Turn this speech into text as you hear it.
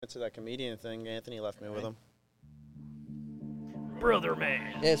To that comedian thing, Anthony left me with him. Brother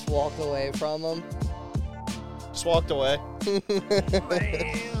man. Just walked away from him. Just walked away.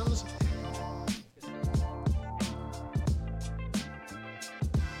 Lambs.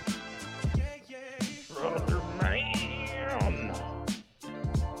 Brother man.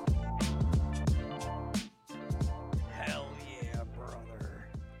 Hell yeah, brother.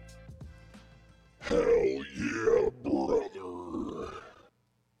 Hell yeah, brother.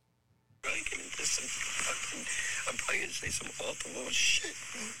 I'm probably gonna say some off-the-wall shit.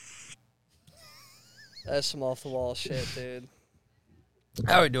 That's some off-the-wall shit, dude.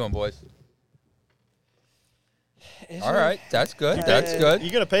 How we doing, boys? Is All it? right, that's good. That's good.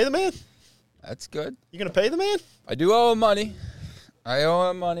 You gonna pay the man? That's good. You gonna pay the man? I do owe him money. I owe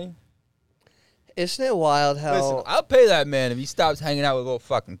him money. Isn't it wild how... Listen, I'll pay that man if he stops hanging out with little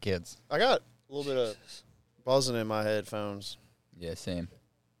fucking kids. I got a little bit of buzzing in my headphones. Yeah, same.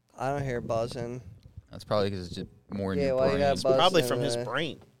 I don't hear buzzing. That's probably because it's just more in Yeah, your why you brain. got It's buzzing probably in from his the-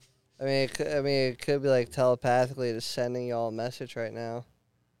 brain. it could be like telepathically just sending y'all a message right now.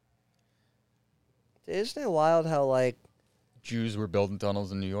 Isn't it wild how like... Jews were building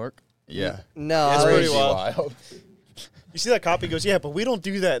tunnels in New York? Yeah. No, It's I pretty was- wild. You see that cop? He goes, yeah, but we don't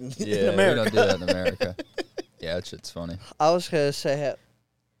do that in, Yeah, in America. we don't do that in America. Yeah, that shit's funny. I was gonna say...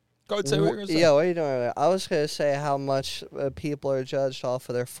 Go ahead, say what you're going to say. Yeah, what are you doing over there? I was gonna say how much people are judged off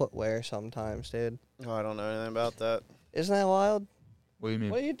of their footwear sometimes, dude. Oh, I don't know anything about that. Isn't that wild? What do you mean?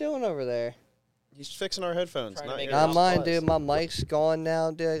 What are you doing over there? He's fixing our headphones. Trying to Not make yours. Not Not mine, buzz. dude. My mic's gone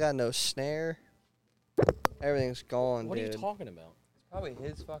now, dude. I got no snare. Everything's gone, What are dude. you talking about? Probably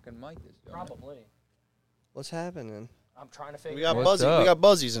his fucking mic is going. Probably. What's happening? I'm trying to figure We got it out. What's buzzy. up? We got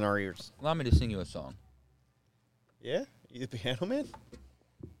buzzies in our ears. Allow me to sing you a song. Yeah, you the piano man. Is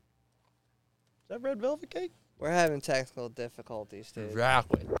that red velvet cake? We're having technical difficulties, dude.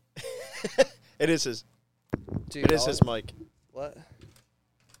 Exactly. It is his. Dude, It is his mic. What?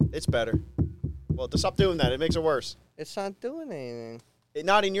 It's better. Well, to stop doing that. It makes it worse. It's not doing anything.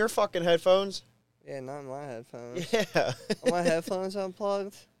 Not in your fucking headphones. Yeah, not in my headphones. Yeah. Are my headphones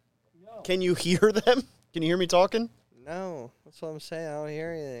unplugged? Can you hear them? Can you hear me talking? No. That's what I'm saying. I don't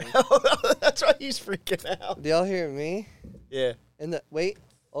hear anything. That's why he's freaking out. Do y'all hear me? Yeah. Wait.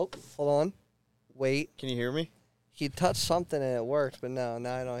 Oh, hold on. Wait. Can you hear me? He touched something and it worked, but no,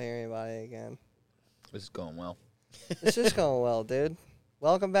 now I don't hear anybody again. This is going well. This is going well, dude.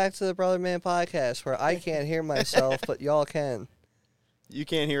 Welcome back to the Brother Man Podcast, where I can't hear myself, but y'all can. You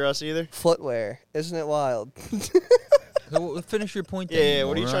can't hear us either? Footwear. Isn't it wild? So, finish your point. Yeah, then, yeah,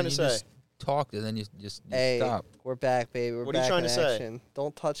 what are you moron. trying to say? Just talked and then you just Hey, stop. we're back, baby. We're What are you back trying in to say? action.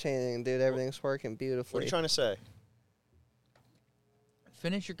 Don't touch anything, dude. Everything's working beautifully. What are you trying to say?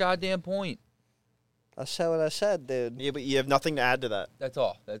 Finish your goddamn point. I said what I said, dude. Yeah, but you have nothing to add to that. That's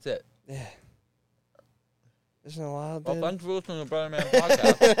all. That's it. Yeah. Isn't it wild, Well, dude? thanks for listening to Brother Man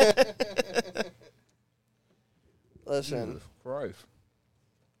Podcast. Listen. Jesus Christ.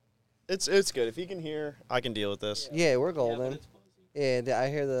 It's good. If you can hear, I can deal with this. Yeah, we're golden. Yeah, I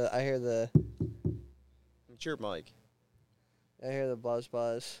hear the It's your mic.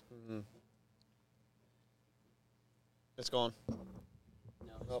 buzz. Mm-hmm. It's gone.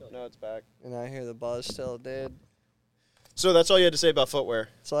 Oh, no, it's back. And I hear the buzz still, dude. So that's all you had to say about footwear.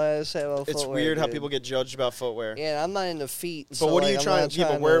 That's all I had to say about It's footwear, weird how dude. people get judged about footwear. Yeah, I'm not into feet. But so, what are like, you I'm trying not to?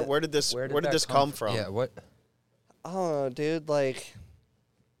 Yeah, but to- where did this that come from? Yeah, what? I don't know, dude. Like,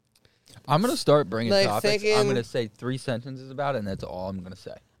 I'm going to start bringing Like topics. I'm thinking- going to say 3 sentences about it, and that's all I'm going to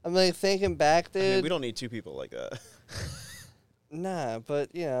say. I'm like thinking back, I dude. mean, we don't need two people like that. Nah,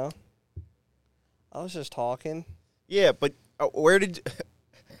 but you know, I was just talking. Yeah, but where did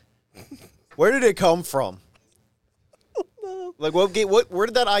it come from? Like, where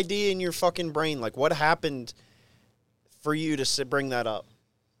did that idea in your fucking brain? Like, what happened for you to bring that up?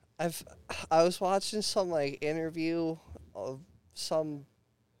 I was watching some like interview of some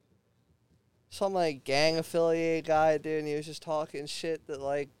like gang affiliated guy, dude, and he was just talking shit that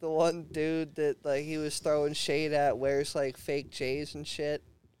like the one dude that like he was throwing shade at wears like fake J's and shit.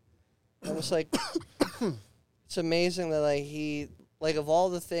 I was like, it's amazing that like he like of all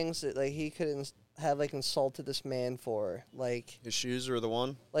the things that like he could have like insulted this man for, like His shoes were the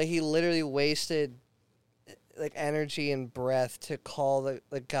one. like he literally wasted like energy and breath to call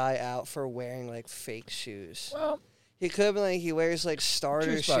the guy out for wearing like fake shoes. Well, He could have been like he wears like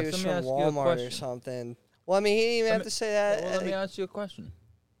starter Juice box, shoes let me from ask you a Walmart or question. something. Well, I mean, he didn't even have to say that. well, let me ask you a question.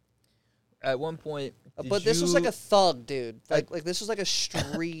 At one point, but this was like a thug, dude. Like this was like a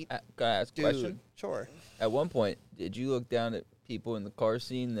street Can I ask a dude. question? Sure. At one point, did you look down at people in the car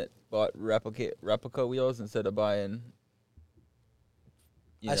scene that bought replica wheels instead of buying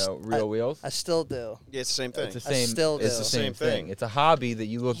real wheels. I still do. Yeah, it's the same thing. It's the I same. still It's do. the Same same thing. thing. It's a hobby that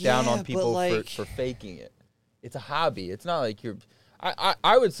you look down Yeah, on but, people like- for faking it. It's a hobby. It's not like you're.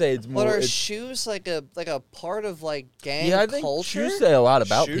 I would say it's more. But are it's, shoes like a part of like gang yeah, I think culture? shoes say a lot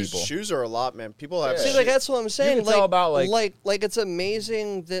about shoes, people. Shoes are a lot, man. People have. Yeah. See, shoes. like that's what I'm saying. can like, tell about, like it's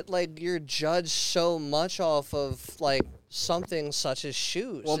amazing that like you're judged so much off of like something such as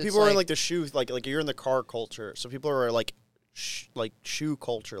shoes. Well, It's people are in like the shoe, like you're in the car culture. So people are like, shoe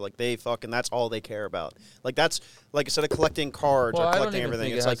culture. Like they fucking, that's all they care about. Like that's like instead of collecting cards well, or I don't collecting even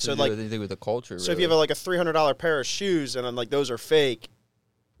everything, think it's it like has so to do like with anything with the culture. so if you have like a $300 pair of shoes and I'm like those are fake,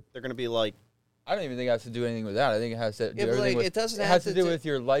 they're gonna be like. I don't even think it has to do anything with that. I think it has to do Yeah, but, everything like, with. it doesn't It have has to to do do- with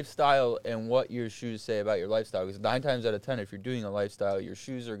your lifestyle and what your shoes say about your lifestyle. Because 9 times out of 10, if you're doing a lifestyle, your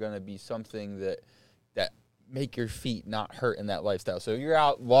shoes are going to be something that make your feet not hurt in that lifestyle. So if you're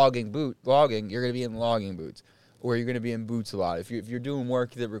out logging, you're going to be in logging boots, or you're going to be in boots a lot. If you're doing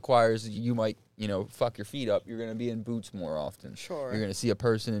work that requires you might fuck your feet up, you're going to be in boots more often. Sure. You're going to see a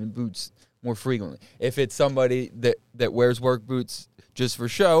person in boots more frequently. If it's somebody that wears work boots just for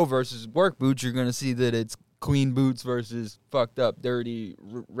show versus work boots, you're going to see that it's clean boots versus fucked up, dirty,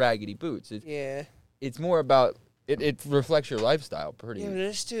 raggedy boots. yeah. It's more about it reflects your lifestyle pretty. Yeah, but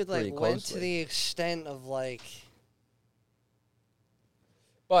this dude like pretty went to closely. the extent of like.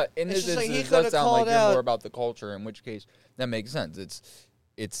 But in It's his just like he instance, it does coulda sound like called you're out- more about the culture. In which case, that makes sense.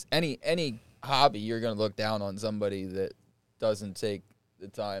 It's any hobby you're going to look down on somebody that doesn't take the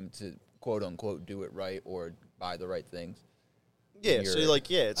time to quote unquote do it right or buy the right things. Yeah, so You're-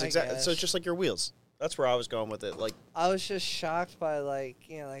 like it's I exactly so guess. it's just like your wheels. That's where I was going with it. Like I was just shocked by like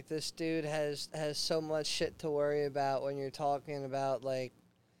like this dude has so much shit to worry about when you're talking about like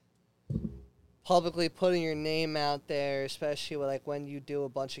publicly putting your name out there, especially with, like when you do a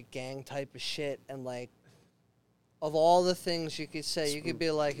bunch of gang type of shit and like of all the things you could say, you could be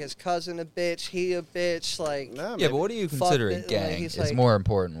like his cousin a bitch, he a bitch, like nah, Yeah, man. but what do you Fuck consider a it, like, gang? he's It's like- more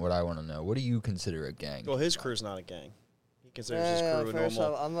important. What I want to know. What do you consider a gang? Well, his crew's not a gang. He considers his crew a first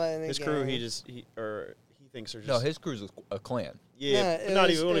normal. off, I'm not in a His crew, gang. he thinks are just No, his crew's a clan, yeah. No, but it not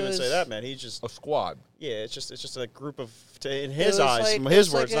was- even. We won't it even say was- that, man. He's just a squad, yeah. It's just a group of in his was eyes, like- it his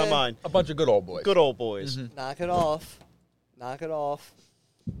was like words, not a- mine. a bunch of good old boys. Good old boys. Mhm. Knock it off. Knock it off.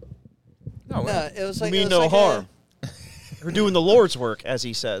 No, No, it was like mean it was no like harm. We're doing the Lord's work, as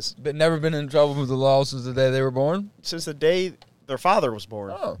he says, but never been in trouble with the law since the day they were born. since the day their father was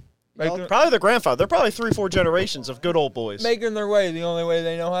born. Oh, Probably their grandfather. They're probably 3-4 generations of good old boys. making their way the only way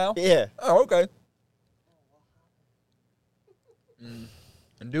they know how. Yeah. Oh, okay.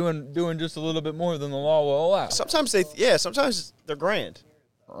 And doing just a little bit more than the law will allow. Sometimes sometimes they're grand.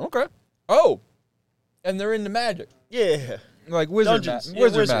 Okay. Oh, and they're into magic, Yeah. like wizard Dungeons. Yeah,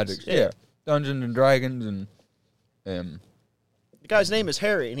 wizard wizards. magic. Yeah. Yeah, Dungeons and Dragons and The guy's name is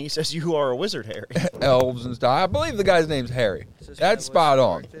Harry, and he says you are a wizard, Harry. elves and stuff. I believe the guy's name's Harry. Is this That's guy spot was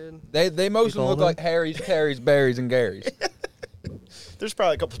on. dude? They most of them told look him? like Harrys, Terrys, Barrys, and Garys. There's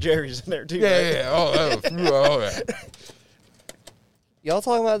probably a couple Jerrys in there too. Yeah, right? yeah. Oh, yeah. Y'all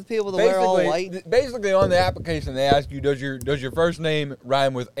talking about the people that wear all white? Basically, on the application, they ask you, does your first name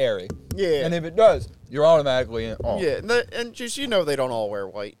rhyme with Airy? Yeah. And if it does, you're automatically in. Oh. Yeah, and just they don't all wear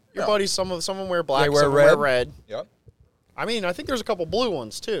white. Your No. buddies, some of them wear black, They wear some wear red? red. Yep. I mean, I think there's a couple blue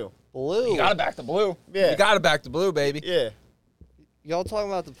ones too. Blue. You gotta back the blue. Yeah. You gotta back the blue, baby. Yeah, Y'all talking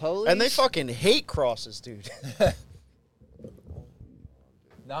about the police? and they fucking hate crosses, dude.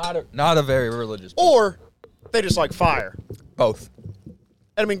 Not a very religious. Or they just like fire. Both.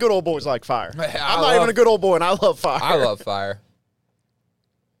 And I mean, good old boys like fire. I I'm not love- even a good old boy, and I love fire. I love fire.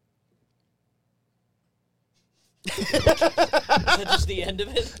 Is that just the end of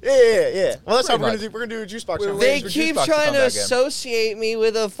it? Yeah. Well, that's how Pretty we're gonna much. do. We're gonna do a juice box. We're conversation. They waiting for keep Juicebox to trying come to back in. associate me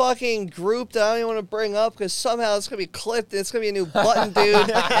with a fucking group that I don't even want to bring up because somehow it's gonna be clipped and it's gonna be a new button, dude.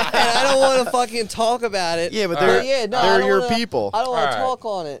 And I don't want to fucking talk about it. Yeah, but All they're right. yeah, no, I they're don't your wanna- people. I don't want All to right. talk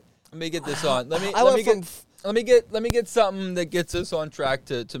on it. Let me get this on. Let me I let went me from get let me get something that gets us on track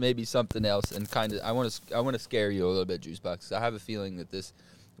to maybe something else and kind of I want to scare you a little bit, Juicebox. I have a feeling that this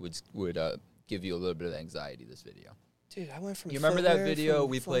would give you a little bit of anxiety. This video. Dude, I went from. You remember that footwear video from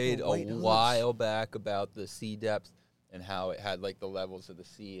we fucking played a white hoods. while back about the sea depth and how it had like the levels of the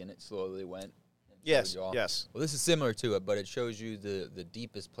sea and it slowly went? and showed Yes, you all? yes. Well, this is similar to it, but it shows you the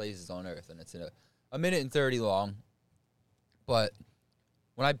deepest places on Earth, and it's in a minute and 30 long. But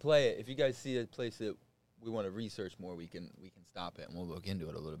when I play it, if you guys see a place that we want to research more, we can stop it and we'll look into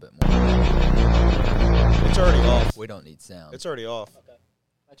it a little bit more. It's already off. We don't need sound. It's already off. Okay.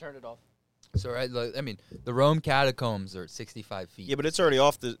 I turned it off. So right, like, I mean, the Rome catacombs are 65 feet. Yeah, but it's already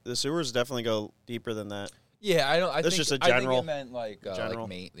off. The sewers definitely go deeper than that. Yeah, I don't. I That's think, just a I think general- it meant like general.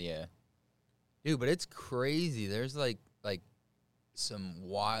 mate. Yeah, dude, but it's crazy. There's like some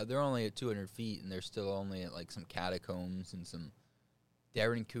wild. They're only at 200 feet, and they're still only at like some catacombs and some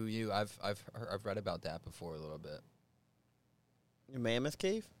Darren Kuyu. I've read about that before a little bit. Mammoth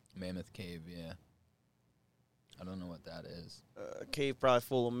Cave? Mammoth Cave, yeah. I don't know what that is. A cave probably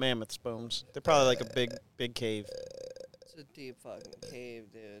full of mammoth bones. They're probably like a big cave. It's a deep fucking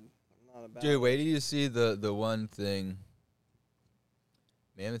cave, dude. I'm not about Dude, wait till you see the one thing.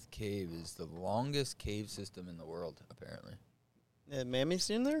 Mammoth Cave is the longest cave system in the world, apparently. Mammoths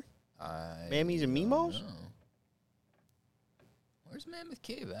in there? I Mammies and don't meemaws? know. Where's Mammoth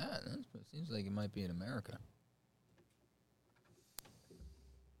Cave at? It seems like it might be in America.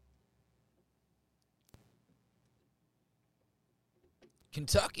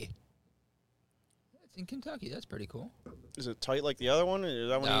 Kentucky. It's in Kentucky. That's pretty cool. Is it tight like the other one, or is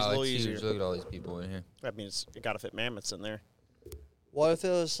that one No, a little it's easier? huge. Look at all these people in here. That means it got to fit mammoths in there. What if it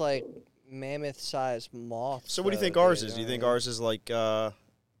was like mammoth-sized moths? So what do you though, think ours dude? is? Do you know think what I mean? ours is like,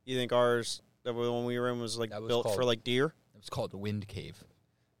 you think ours, the one we were in was like That was built for called- like deer? It's called the Wind Cave.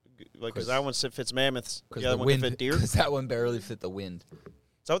 Like, because 'Cause- that one fits mammoths. Because The other the one wind, can fit deer? Is because that one barely fit the wind.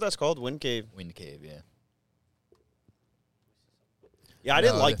 that what that's called? Wind cave. Wind Cave, yeah. Yeah, I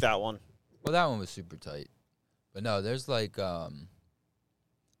didn't No, like that one. Well, that one was super tight. But no, there's like some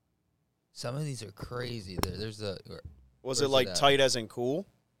of these are crazy. There's a Was Where's it like it at? tight as in cool?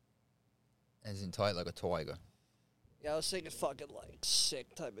 as in tight like a tiger. Yeah, I was thinking fucking like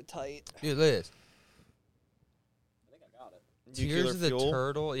sick type of tight. Dude, look at this. I think I got it. Nuclear Here's the fuel?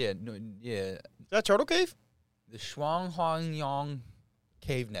 turtle. Yeah, no, yeah. Is that Turtle Cave? The Shuanghongyong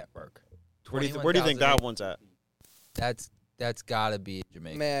Cave Network. Where do you think that 21,000 one's at? That's gotta be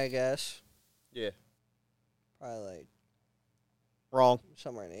Jamaica. May I guess? Yeah. Probably like Wrong.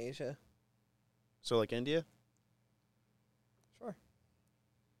 somewhere in Asia. So like India? Sure.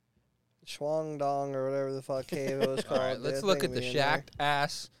 Shuangdong or whatever the fuck cave it was All called. right, dude. let's I look think at the it'd be in there. Shacked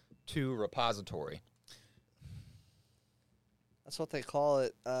Ass 2 repository. That's what they call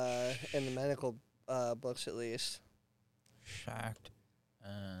it in the medical books, at least. Shacked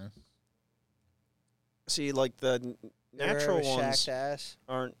Ass. See, like the You ever natural heard of ones shacked ass.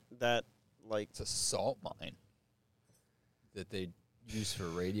 aren't that like. It's a salt mine that they use for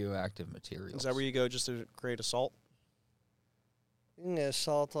radioactive materials. Is that where you go just to create a salt? You can get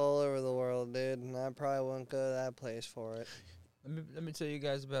salt all over the world, dude, and I probably wouldn't go to that place for it. Let me tell you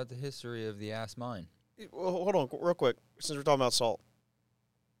guys about the history of the ass mine. Well, hold on, real quick. Since we're talking about salt,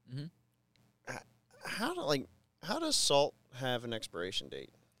 Mm-hmm. how does salt have an expiration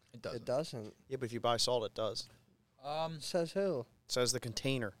date? It doesn't. It doesn't. Yeah, but if you buy salt, it does. Says who? It says the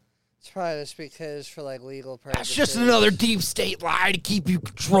container. It's probably just because for like legal purposes. That's just another deep state lie to keep you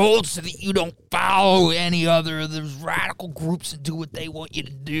controlled so that you don't follow any other of those radical groups and do what they want you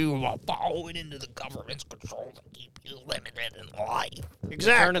to do while following into the government's control to keep you limited in life.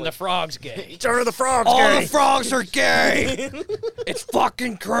 Exactly. Turning the frogs gay. Turning the frogs All gay. the frogs are gay! It's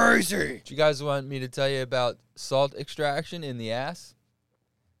fucking crazy! Do you guys want me to tell you about salt extraction in the ass?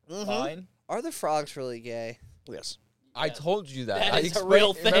 Mhm. Mine? Are the frogs really gay? Yes. I told you that. That I is a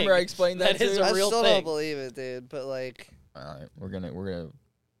real thing. Remember I explained that, That is to you? a I real still thing. don't believe it, dude. But like, All right, we're gonna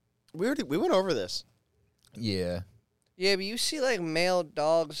We went over this. yeah. yeah, but you see like male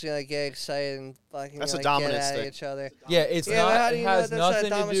dogs, like get excited and fucking That's a like, dominance get at thing. each other. Yeah, it's Yeah, but how not. do It you know has that's not nothing to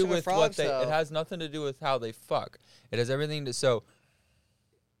dominance do of the with what frogs, they. though? It has nothing to do with how they fuck. It has everything to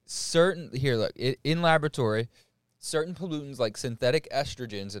certain here. Look, in laboratory, certain pollutants like synthetic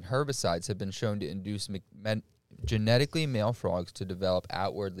estrogens and herbicides have been shown to induce genetically male frogs to develop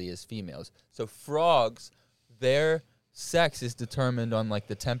outwardly as females. So frogs, their sex is determined on like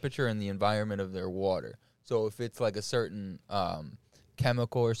the temperature and the environment of their water. So if it's like a certain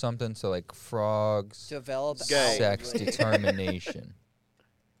chemical or something, so like frogs Develop Gay. sex outwardly. determination.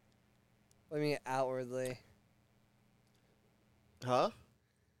 What do you mean outwardly? Huh?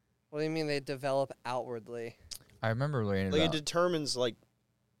 What do you mean they develop outwardly? I remember learning Like it about. determines like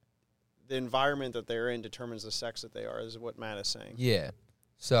the environment that they're in determines the sex that they are. Is what Matt is saying. Yeah.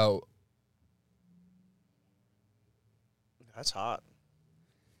 So That's hot.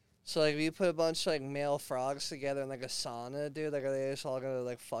 So like, if you put a bunch of like male frogs together in like a sauna, dude, like are they just all gonna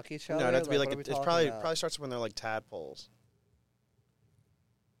like fuck each other? No, it'd have to be like what are we it's talking probably about? starts when they're like tadpoles.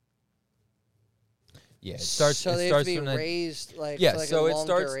 yeah, it starts. So it they have starts to be from the, raised like Yeah, for like so a it long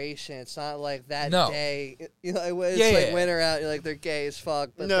starts- duration. It's not like that No. day. You know, it's Yeah, like yeah. winter out. You're like they're gay as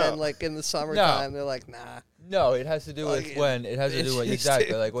fuck, but No. then like in the summertime, they're like nah. No, it has to do with Fucking when it has to do with bitches, exactly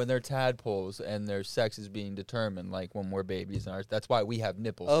dude. like when they're tadpoles and their sex is being determined, like when we're babies and ours. That's why we have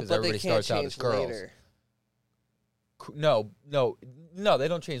nipples Oh, because but they everybody can't starts out change as girls. later. No, they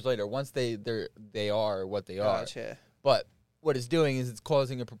don't change later. Once they are what they are. Gotcha. But what it's doing is it's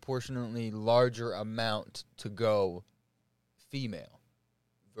causing a proportionately larger amount to go female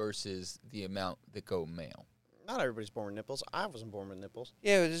versus the amount that go male. Not everybody's born with nipples. I wasn't born with nipples.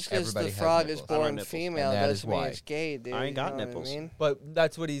 Yeah, but just because Everybody the has frog is nipples. I don't have born nipples. female And that doesn't is mean why. it's gay, dude. I ain't got you know nipples. What I mean? But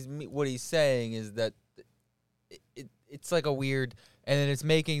that's what he's saying is that it's like a weird, and then it's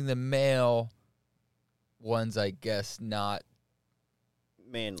making the male ones, I guess, not.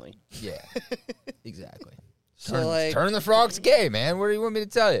 Manly. Yeah, exactly. So, like- turn the frogs gay, man. What do you want me to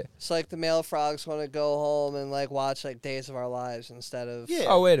tell you? It's like the male frogs want to go home and like watch like Days of Our Lives instead of Yeah.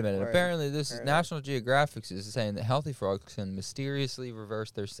 Oh, wait a minute. Right. Apparently, this is Right. National Geographic is saying that healthy frogs can mysteriously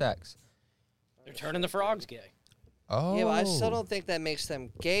reverse their sex. They're turning the frogs gay. Oh, Yeah, but I still don't think that makes them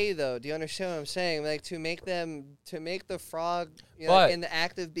gay, though. Do you understand what I'm saying? Like to make the frog, you know, But in the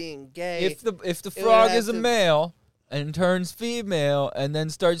act of being gay. If the would frog have is a to- male and turns female and then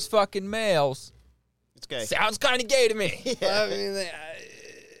starts fucking males, It's gay. sounds kind of gay to me. I mean,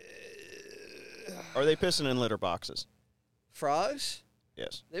 Are they pissing in litter boxes? frogs?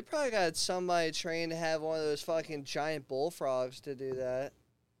 Yes. They probably got somebody trained to have one of those fucking giant bullfrogs to do that.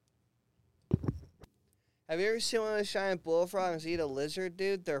 Have you ever seen one of those giant bullfrogs eat a lizard,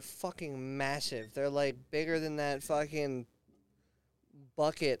 dude? They're fucking massive. They're like bigger than that fucking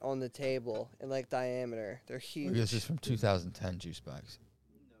bucket on the table in like diameter. They're huge. This is from 2010 juice box.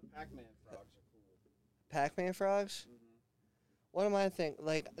 Pac-Man frogs are cool. Pac-Man frogs? What am I thinking?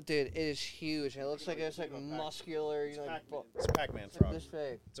 Like, dude, it is huge. And it looks like it's like muscular. You know, like, It's a Pac-Man it's frog. like this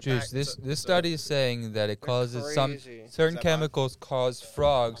big. It's a Juice, this study is saying that it causes some crazy. certain Is that chemicals cause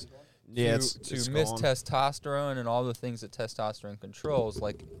frogs Yeah, to miss testosterone and all the things that testosterone controls,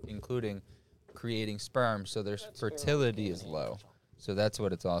 like including creating sperm, so their fertility is low. So that's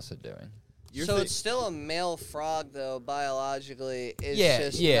what it's also doing. So it's still a male frog, though, biologically. It's Yeah,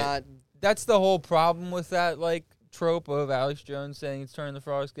 just yeah. not. That's the whole problem with that, like, trope of Alex Jones saying it's turning the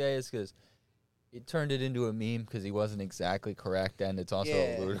frogs gay is because it turned it into a meme because he wasn't exactly correct, and it's also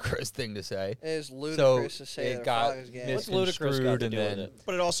Yeah. a ludicrous thing to say. It is ludicrous to say it that a got frog is gay. What's ludicrous got misconstrued, to and do with then it?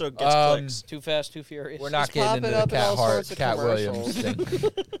 But it also gets Um, clicks. Too fast, too furious. we're not It's getting popping into the up in all Cat Hart, sorts of Cat Williams commercials.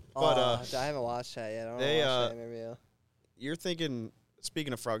 thing. But, I haven't watched that yet. I don't they, watch that interview. You're thinking,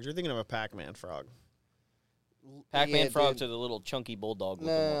 speaking of frogs, you're thinking of a Pac-Man frog. Pac-Man Yeah, frogs dude. are the little chunky bulldog No,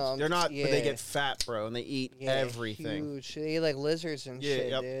 looking no, ones. They're not, but they yeah. get fat, bro, and they eat Yeah, everything. Huge. They eat like lizards and Yeah, shit,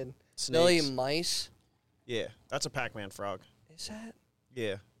 yep. dude. They'll Snakes. eat mice. Yeah, that's a Pac-Man frog. Is that?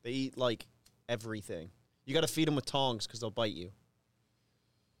 Yeah, they eat, like, everything. You got to feed them with tongs because they'll bite you.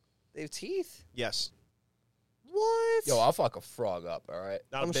 They have teeth? Yes. What? Yo, I'll fuck a frog up, all right?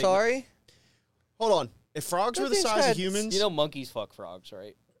 Not a I'm big- sorry? Hold on. If frogs That were the thing's size got- of humans, You know monkeys fuck frogs,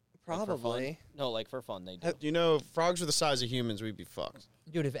 right? Like for fun? Probably. No, like for fun they do. you know, if frogs were the size of humans, we'd be fucked.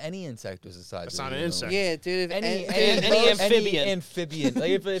 Dude, if any insect was the size That's of not a an human, insect. Yeah, dude. If Any any amphibian. amphibian.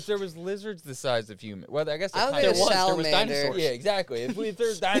 Like if there was lizards the size of human, well, I guess I don't kind think of a was salamander. dinosaurs. Yeah, exactly. If there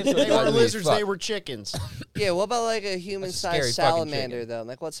was dinosaurs, They I'd weren't be lizards, they fucked. were chickens. Yeah, what about like a scary human-sized fucking salamander, chicken. though?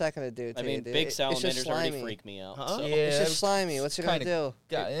 Like, what's that going to do to I you, mean, dude? big It's just salamanders already slimy. freak me out. Huh? So. Yeah, It's that just was slimy. What's it going to kinda-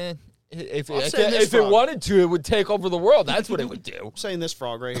 do? Yeah, if I'm if, saying if, this if it frog. wanted to, it would take over the world. That's what it would do. I'm saying this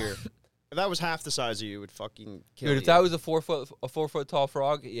frog right here. If that was half the size of you, it would fucking kill Dude, you. if that was a 4 foot tall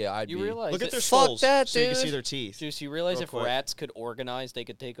frog, yeah, I'd You be. realize Look at that, their Fuck skulls that, so you can see dude. their teeth. Juice, you realize Real if quick. rats could organize, they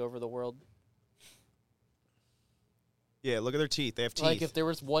could take over the world? Yeah, look at their teeth. They have teeth. Like if there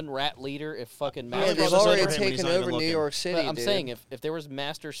was one rat leader, if fucking Yeah, Yeah, Master brought they've this already over him when he's taken not even over New looking. York City, But I'm dude. saying if there was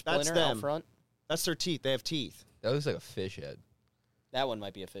Master Splinter out them. front, That's their teeth. They have teeth. That looks like a fish head. that one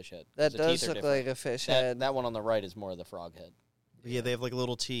might be a fish head. 'cause That the does teeth are look different. like a fish that, head. that one on the right is more of the frog head. Yeah, they have like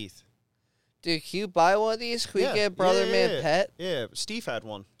little teeth. Dude, can you buy one of these? Can we Yeah, get Brother yeah, Man yeah. pet? Yeah, Steve had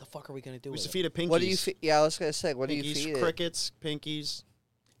one. The fuck are we gonna do We with used to it? feed it pinkies. What do you feed? Yeah, I was going to say, what do you Pinkies, feed it? crickets, pinkies.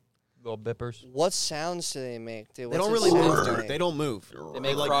 Little bippers. What sounds do they make, dude? They What's don't it really sound move, dude. like? They don't move. They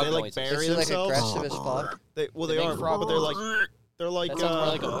make like frog they like noises. bury Is it like themselves. aggressive as fuck? They They make frog but they're like That sounds more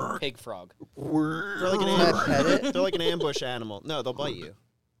like a pig frog. they're like an Can I pet ambush. it? They're like an ambush animal. No, they'll bite you.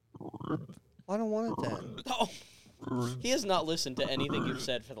 I don't want it then. Oh, he has not listened to anything you've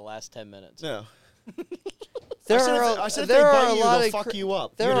said for the last 10 minutes. No. There I are said if there they are bite a you, lot they'll of fuck you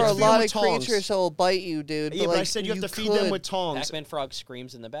up. there You are a have to feed them lot with of tongs. creatures that will bite you, dude. Yeah, but but I like, said you have to feed could. them with tongs. Pac-Man frog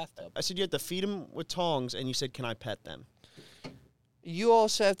screams in the bathtub. I said you have to feed them with tongs, and you said, "Can I pet them?" You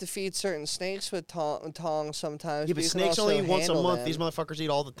also have to feed certain snakes with tongs sometimes. Yeah, but you can snakes also only eat once a handle month. them. These motherfuckers eat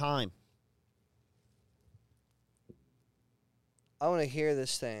all the time. I want to hear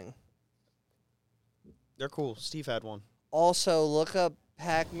this thing. They're cool. Steve had one. Also, look up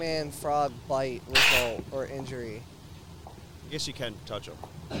Pac-Man frog bite result or injury. guess you can touch them.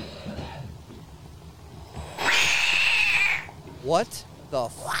 What the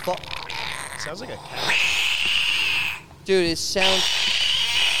fuck? Sounds like a cat. Dude, it sounds...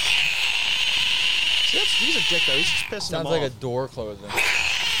 See, he's a dick, though. He's just pissing Sounds them like off. a door closing.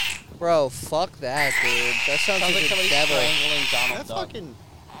 Bro, fuck that, dude. That sounds like a somebody devil. strangling Donald That Duck. fucking...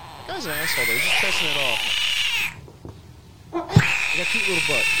 That guy's an asshole, though. He's just pissing it off. He got a cute little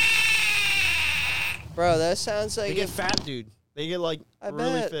butt. Bro, that sounds They like... get if- fat, dude. They get, like, I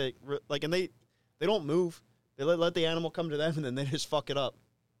really bet. thick. Like, and they don't move. They let the animal come to them, and then they just fuck it up.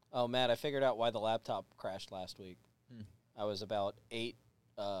 Oh, Matt, I figured out why the laptop crashed last week. I was about 8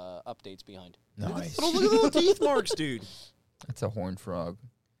 updates behind. Nice. Look at the little teeth marks, dude. That's a horned frog.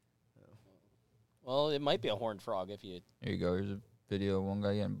 Well, it might be a horned frog if you... Here you go. Here's a video of one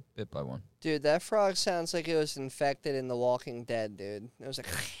guy getting bit by one. Dude, that frog sounds like it was infected in The Walking Dead, dude. It was like...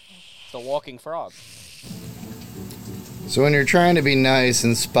 The walking frog. So when you're trying to be nice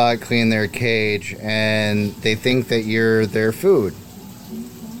and spot clean their cage and they think that you're their food.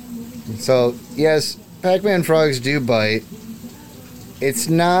 So, yes, Pac-Man frogs do bite. It's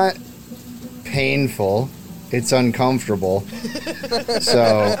not painful. It's uncomfortable.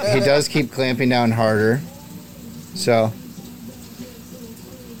 So he does keep clamping down harder. So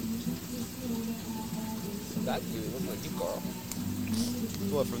That dude looks like you, Carl.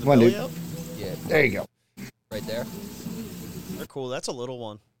 What, from the Come on, belly dude. up? Yeah, there you go. right there. They're cool. That's a little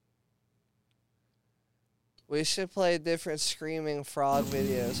one. We should play different screaming frog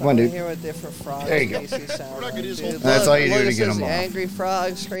videos. Come on, I want to dude. hear what different frogs There you go. basically sound We're not like, gonna do this dude. whole That's all you do Look, to it get says 'em off. Angry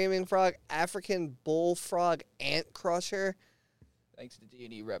frog, screaming frog, African bullfrog, ant crusher. Thanks to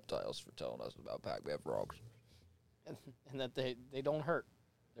D&E Reptiles for telling us about Pac-Man frogs. And that they don't hurt.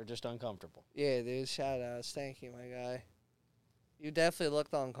 They're just uncomfortable. Yeah, dude, shout outs. Thank you, my guy. You definitely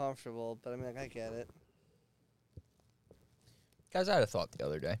looked uncomfortable, but I mean, like, I get it. Guys, I had a thought the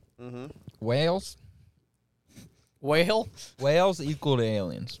other day. Mm-hmm. Whales Whale? equal to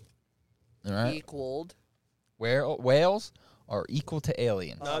aliens. All right? Equaled. Whales are equal to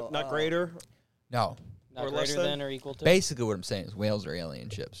aliens. Not greater. No. Not Or less greater than? than or equal to? Basically what I'm saying is whales are alien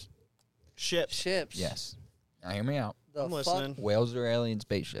ships. Ships. Ships. Yes. Now hear me out. The I'm fuck? listening. Whales are alien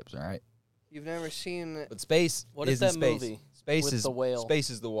spaceships, all right? You've never seen... But space What is isn't that space. movie Space with is the whale? Space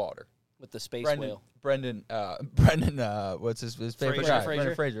is the water. With the space Brendan, whale. Brendan, what's his favorite Fraser. guy? Fraser?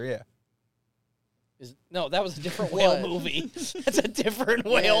 Brendan Fraser, yeah. No, that was a different What? whale movie. That's a different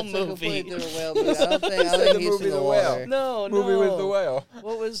Yeah, whale it's a completely movie. different whale movie. I don't think The he's movie in the The Whale. water. No, Movie with the whale.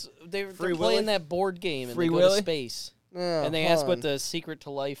 What was they're Free playing Willy? that board game and Free they go Willy? to space No, and they hold ask what on. the secret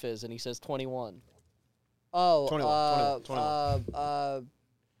to life is and he says 21. Oh, 21.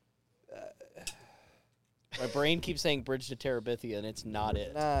 My brain keeps saying Bridge to Terabithia and it's not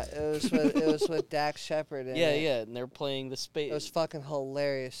it. Nah, it was with Dax Shepard in Yeah, it. yeah, and they're playing the space. It was fucking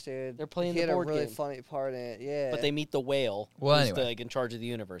hilarious, dude. They're playing he the had board a really game. funny part in it. Yeah. But they meet the whale. Well, who's anyway. like in charge of the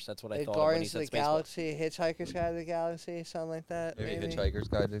universe. That's what I Like thought of when he Guardians of said the space. Galaxy, Hitchhiker's Guide to the Galaxy, something like that. Maybe Maybe. Hitchhiker's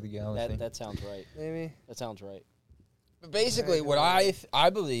Guide to the Galaxy. That sounds right. Maybe. That sounds right. But basically, what I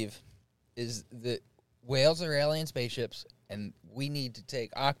believe is that whales are alien spaceships, and we need to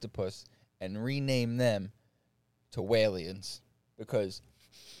take octopus and rename them to whalians, because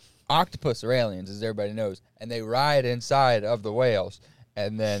octopus are aliens, as everybody knows, and they ride inside of the whales,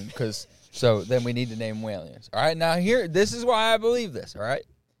 and then then we need to name whalians. All right, now this is why I believe this. All right,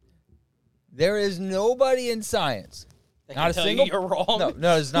 there is nobody in science. I Not can a tell single. you you're wrong. No,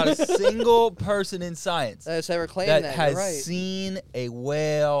 there's not a single person in science That's ever claimed that that. has You're right. seen a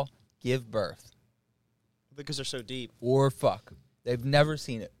whale give birth Because they're so deep. or fuck. They've never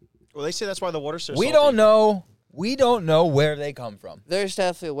seen it. Well, they say that's why the water's so We salty. don't know. We don't know where they come from. There's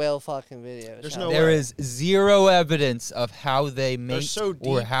definitely whale fucking videos. There's out no there. There way. is zero evidence of how they They're mate so deep.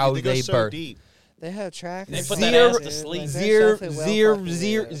 or how dude, they, they go so birth. deep. They have tracking. They put videos, that ass to dude. sleep. Like, there's definitely whale fucking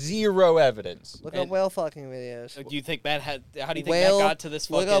videos. Zero evidence. Look up And- whale fucking videos. Do you think Matt had? How do you think Whale, Matt got to this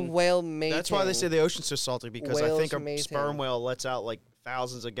Look up fucking? whale mating. That's why they say the ocean's so salty, because I Whales think a mating. sperm whale lets out like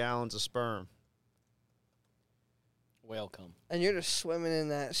thousands of gallons of sperm. WhaleCum. And you're just swimming in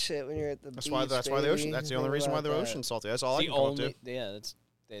that shit when you're at the That's beach. why the ocean. baby. That's the only Think reason why about the that. ocean's salty. That's all I The can come up to. only. Yeah, that's.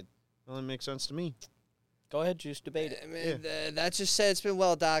 Only makes sense to me. Go ahead, Juice. Debate I it. mean, that just said it's been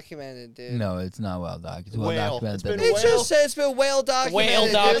well documented, dude. No, it's not well documented. It's well Whale. documented. It's been that- It Whale. just said it's been well documented. Whale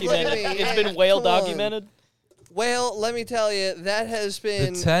dude. Look at documented. me. It's Hey, been whale come on. documented. Whale, let me tell you, that has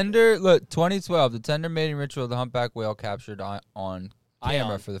been. 2012, the tender mating ritual of the humpback whale captured on camera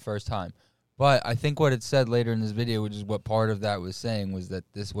Ion. for the first time. But I think what it said later in this video, which is what part of that was saying, was that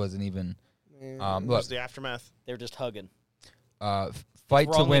this wasn't even What's look, the aftermath? They're just hugging. Fight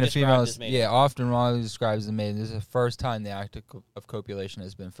to wrongly win a described female as is mating. often wrongly described as a mating. This is the first time the act of copulation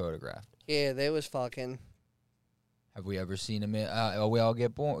has been photographed. Yeah, they was fucking. Have we ever seen a whale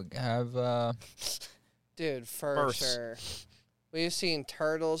get born? Dude, for Births. sure. We've seen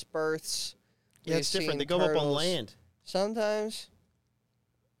turtles' births. Yeah, it's We've different. They seen go up on turtles land Sometimes.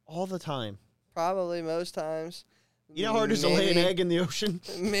 all the time. Probably most times. You know how hard it is to lay an Maybe- egg in the ocean?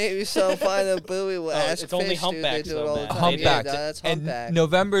 Maybe some find a buoy with ask it's only fish, dude. They humpbacks, do it though, all the Matt. time. Humpback. Yeah, that's And humpback.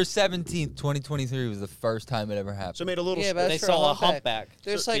 November 17th, 2023 was the first time it ever happened. So it made a little Yeah, but They that's for saw a humpback. humpback.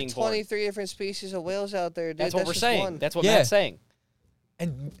 There's being like born. 23 different species of whales out there, dude. That's what we're just saying. one. That's what Yeah. Matt's saying.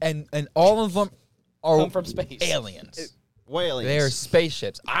 And all of them are Come from space. aliens. whalings. They're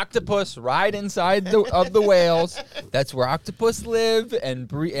spaceships. Octopus ride inside of the whales. That's where octopus live and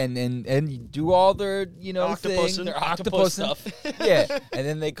do all their Octopussin'. thing. Their Octopus octopussin'. stuff. Yeah, and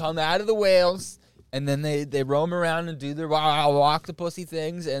then they come out of the whales, and then they roam around and do their wild octopusy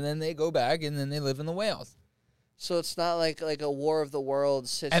things, and then they go back, and then they live in the whales. So it's not like a War of the Worlds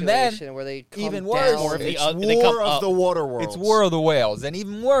situation And then, where they come even worse, down. Or if It's they come War of up. the Water Worlds. It's War of the Whales, and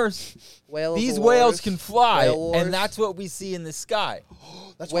even worse, Whale of these the whales Wars, can fly, Whale Wars. and that's what we see in the sky.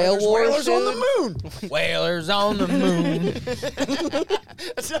 That's Whale why there's Wars, whalers on dude. the moon. Whalers on the moon.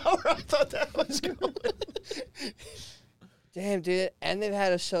 That's not where I thought that was going. Damn, dude. And they've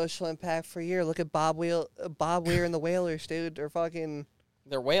had a social impact for a year. Look at Bob Weir and the Whalers, dude. They're fucking...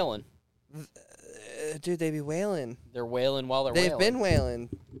 They're whaling. dude, they be whaling. They're whaling while they're They've whaling. been whaling.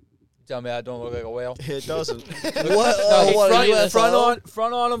 Tell me I don't look like a whale. It doesn't. What? No, Oh, what, a UFO?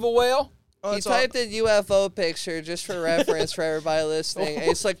 front on of a whale. Oh, He it's all- typed in UFO picture just for reference for everybody listening.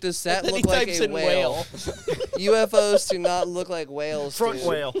 It's like, does that Then he look like types a in whale? UFOs do not look like whales. front dude.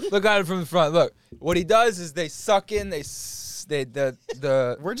 whale. Look at it from the front. Look, what he does is they suck in.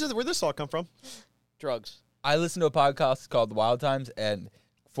 The Where'd this all come from? Drugs. I listen to a podcast called The Wild Times, and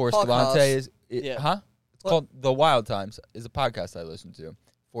Forrest Podcast. Galante is Yeah. huh? It's called The Wild Times. Is a podcast I listen to.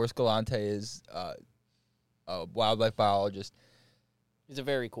 Forrest Galante is a wildlife biologist. He's a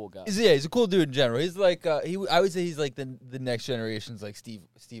very cool guy. He's a cool dude in general. He's like I would say he's like the next generation's like Steve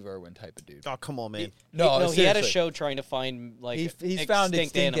Irwin type of dude. Oh, come on, man. he had a seriously. show trying to find like He's found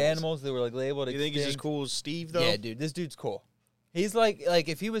extinct animals. animals that were like labeled You extinct. think he's as cool as Steve, though? Yeah, dude, this dude's cool. He's like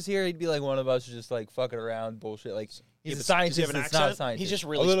if he was here, he'd be like one of us, just like fucking around bullshit. Like he's Yeah, a but does scientist he have an that's not a accent? scientist. He's just a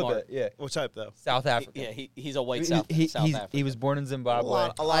really little smart. bit, yeah. What type, though? South Africa. Yeah, he's a white South African. He was born in Zimbabwe. A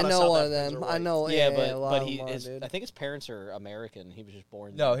lot I of know South one of Africans them. are I white. know. Yeah, a lot but of them are, his dude. I think his parents are American. He was just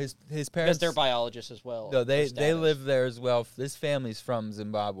born No, there. his because parents. they're biologists as well. No, they for status. live there as well. This family's from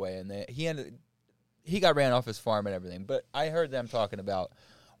Zimbabwe, and he got ran off his farm and everything. But I heard them talking about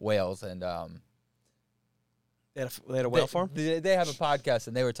whales and They had a whale farm? They have a podcast,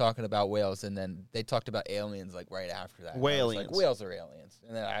 and they were talking about whales, and then they talked about aliens like right after that. And I was like, Whalians. whales are aliens,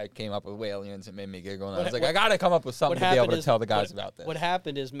 and then I came up with whalians. It made me giggle, and I What- was like, what- I gotta come up with something to be able to tell the guys what, about this. What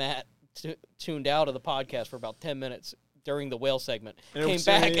happened is Matt tuned out of the podcast for about 10 minutes during the whale segment. And it Came was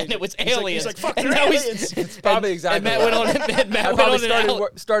back alien. and it was He's like- aliens. he's like, "Fuck, and they're now he's- aliens." It's probably exactly. And Matt what went on. happened. And Matt I went probably on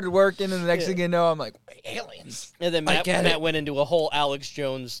an started working, and the next thing you know, I'm like, aliens. And then I Matt, get Matt it. went into a whole Alex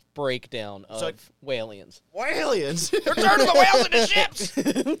Jones breakdown of like- whalians. Whalians. They're turning the whales into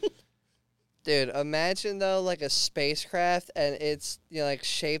ships. Dude, imagine though like a spacecraft and it's like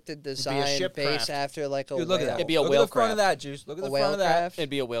shaped and designed ship based craft. after like a Dude, look at whale. that. It'd be a look whale at the front of craft. that, Juice. Look at A the whale front of that. craft? It'd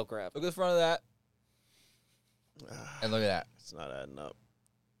be a whale craft. Look at the front of that. And look at that. It's not adding up.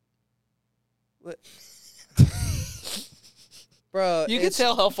 Bro, You can it's-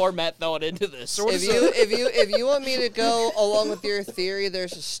 tell how far Matt thought into this. if you want me to go along with your theory,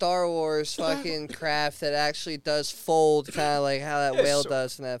 there's a Star Wars fucking craft that actually does fold, kind of like how that Yeah, whale so-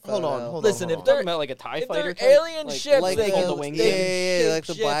 does in that Hold photo. on, hold Listen, on. if hold they're- Talking about like a TIE If fighter they're type? alien Like- ships, like they the- can hold the wings yeah, in. like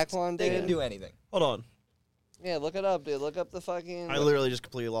the black one, They dude. can do anything. Hold on. Yeah, look it up, dude. Look up the fucking. I literally just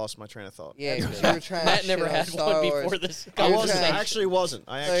completely lost my train of thought. Yeah, 'cause you were trying Matt to never shit on had Star one Wars. before this I You're wasn't. I trying- actually wasn't.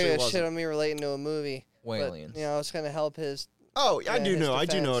 I I thought you actually were gonna shit wasn't. on me relating to a movie. Whalians. But, you know, it's gonna help his. Oh, I Yeah, do his know. I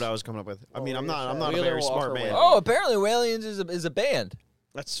do know defense. what I was coming up with. I What mean, were I'm you not. I'm saying? not a Wheeler very smart Walker man. Whale. Oh, apparently Whalians is a band.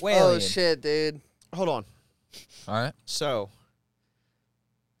 That's. Whale- Oh Alien. shit, dude. Hold on. All right. So.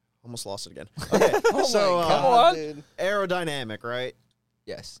 Almost lost it again. Okay. Oh so my Come God, on. dude. aerodynamic, right?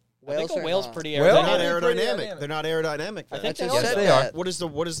 Yes. I think Whales a are whale's not. pretty Well, They're aerodynamic. not they're pretty aerodynamic. aerodynamic. They're not aerodynamic. I then. think just Yes, said they that. are. What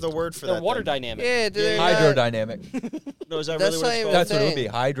is the word for They're that? water then? dynamic. Yeah, dude. Hydrodynamic. No, is that That's really what not it's even called? That's what it would thing. be.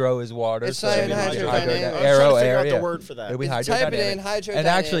 Hydro is water. It's so not it'd be even hydrodynamic. hydrodynamic. I was trying to Aero, figure out area. the word for that. It'd be Type it in hydrodynamic. hydrodynamic. And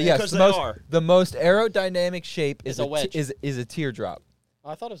actually, yes, Because the they most are. the most aerodynamic shape Is is a wedge. is a teardrop.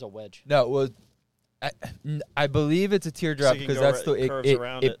 Oh, I thought it was a wedge. No, well, I believe it's a teardrop So you can because go that's it curves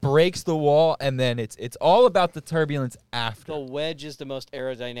around it it. breaks the wall, and then it's all about the turbulence after. The wedge is the most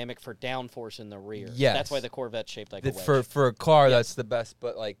aerodynamic for downforce in the rear. Yes. That's why the Corvette's shaped like a wedge. For a car, Yes. that's the best.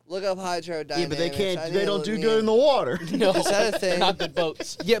 But like, Look up hydrodynamics. Yeah, but they I can't. need They to don't look do me good in the water. No, Is that a thing? not good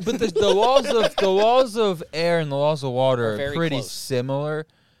boats. yeah, but the laws of air and the laws of water Are are very pretty close. similar.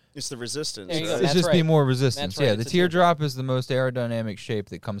 It's the resistance. There you go. right? It's That's just right. be more resistance. That's right, Yeah, it's the a teardrop. teardrop is the most aerodynamic shape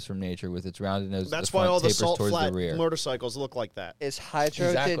that comes from nature with its rounded nose. That's the why front all the tapers salt towards flat the rear. motorcycles look like that. Is Exactly.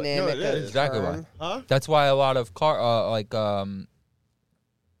 hydrodynamic No, it a is. Exactly why. term? Huh? That's why a lot of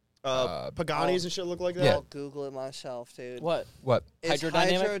Paganis and shit look like that. Yeah. I'll Google it myself, dude. What? what Is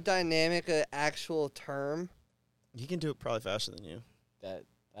Hydrodynamic? hydrodynamic an actual term? He can do it probably faster than you. That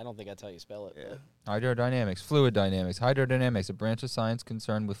I don't think that's how you spell it. Yeah. hydrodynamics, fluid dynamics, hydrodynamics, a branch of science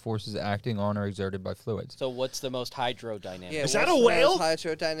concerned with forces acting on or exerted by fluids. So what's the most hydrodynamic? Yeah, Is that what's a whale? the most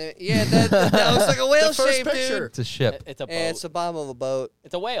Hydrodynamic. Yeah, that looks like a whale The first shape, picture. dude. It's a ship. It's a boat. And it's the bottom of a boat,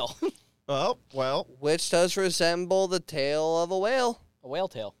 It's a whale. Oh well. which does resemble the tail of a whale. A whale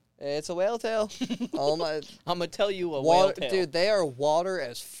tail. It's a whale tail. Oh my, I'm gonna tell you a whale water, tail. dude. They are water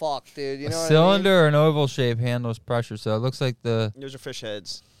as fuck, dude. You know A what cylinder or an oval shape handles pressure, so it looks like the. Those are fish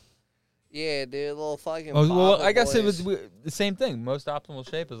heads. I mean? Yeah, dude. Little fucking. Oh, well, bobble I guess it was boys. the same thing. Most optimal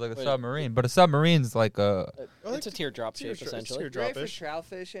shape is like a Wait. submarine, but a submarine's like a. It's a teardrop shape, Teardrop- essentially. teardrop. You ready for Drop-ish. trout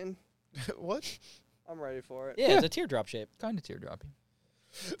fishing? What? I'm ready for it. Yeah, it's a teardrop shape. Kind of teardroppy.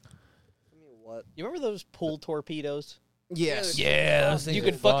 I mean, what? You remember those pool torpedoes? Yes. Yeah, those things You are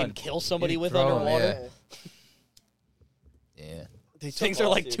could fucking fun. kill somebody You with throw 'em, underwater. Yeah. They took Things are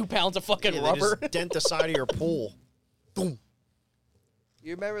off, like dude. 2 pounds of fucking Yeah, they rubber. just dent the side of your pool. Boom.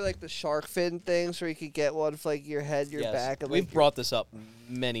 You remember like the shark fin things where you could get one for like your head, your Yes. back, and We've like brought this up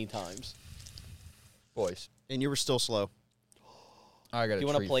many times. Boys, And you were still slow. I got You a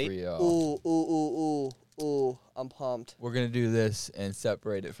want a treat plate? for y'all. ooh, ooh, ooh, ooh, ooh. I'm pumped. We're gonna do this and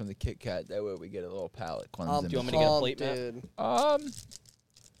separate it from the Kit Kat. That way we get a little palate I'm cleanse. Do you want me to get a pumped, plate, Matt? dude.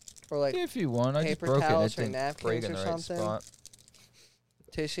 Or Or like if you want, I just paper broke it. towels It or didn't napkins break in or the right something? spot.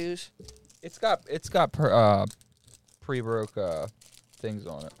 tissues, It's got pre-broke things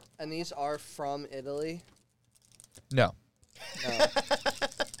on it. and these are from Italy. No, No.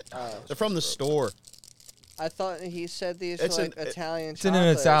 They're from the store. I thought he said these It's were an- like Italian. it's in an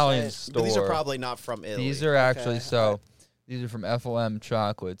chocolates, Italian right? store. But these are probably not from Italy. These are actually Okay. These are from FLM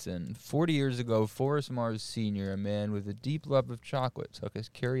Chocolates, and 40 years ago, Forrest Mars Sr., a man with a deep love of chocolate, took his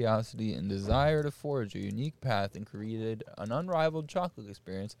curiosity and desire to forge a unique path and created an unrivaled chocolate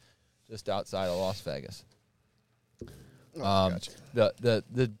experience just outside of Las Vegas. Gotcha.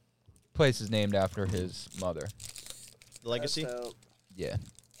 The place is named after his mother. Legacy. That's dope. Yeah,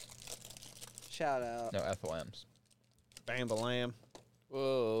 Shout out. no FLMs. Bam the lamb.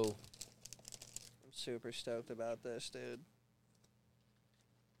 Whoa. I'm super stoked about this, dude.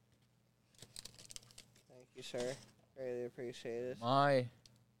 Thank you, sir. Really appreciate it. My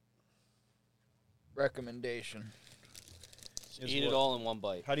recommendation. Is Eat what- it all in one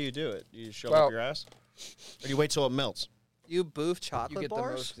bite. How do you do it? Do you just shove Well- up your ass? Or do you wait till it melts? You boof You chocolate get the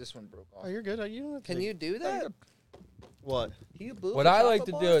bars? most. This one broke off. Oh, you're good. You don't have to Can make- you do that? What? Can you boof What a I like chocolate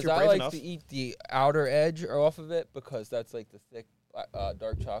to do bar? is you're I brave like enough. to eat the outer edge off of it because that's like the thick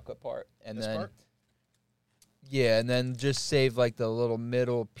dark chocolate part, and This then part? yeah, and then just save like the little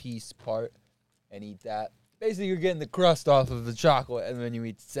middle piece part and eat that. Basically, you're getting the crust off of the chocolate, and then you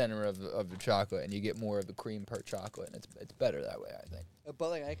eat the center of the chocolate, and you get more of the cream per chocolate, and it's better that way, I think.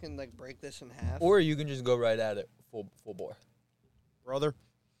 But like I can like break this in half. Or you can just go right at it full bore. Brother.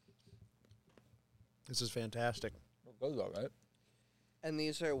 This is fantastic. It goes all right. And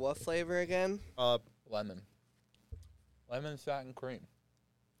these are what flavor again? Lemon, fat, and cream.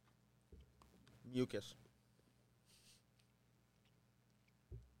 Mucus.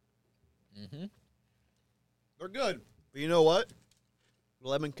 Mm-hmm. They're good. But you know what?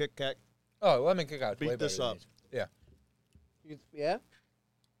 Lemon Kit Kat. Oh, lemon Kit Kat's Beat way this better than up. these. Yeah, Yeah.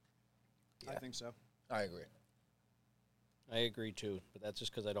 I think so. I agree. I agree too, but that's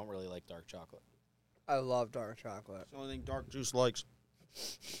just because I don't really like dark chocolate. I love dark chocolate. It's the only thing Dark Juice likes.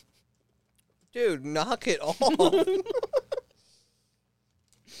 Dude, knock it off.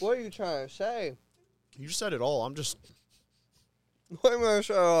 What are you trying to say? You said it all. I'm just... What am I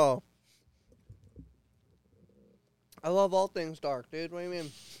saying? I love all things dark, dude. What do you mean?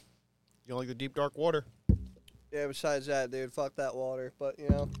 You don't like the deep, dark water. Yeah, besides that, dude, fuck that water. But, you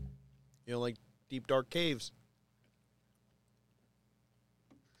know, You don't like deep, dark caves.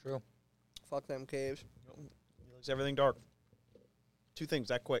 True. fuck them caves. He likes everything dark. Two things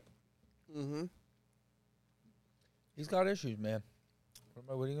that quick. Mm-hmm. He's got issues, man.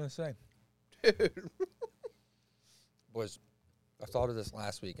 What are you gonna say? Boys, I thought of this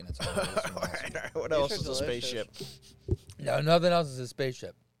last week, and it's hilarious. All right, what These else are is a delicious. spaceship? No, nothing else is a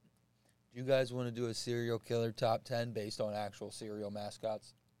spaceship. Do you guys want to do a serial killer top 10 based on actual cereal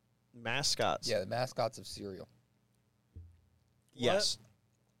mascots? Mascots. Yeah, the mascots of cereal. Yes.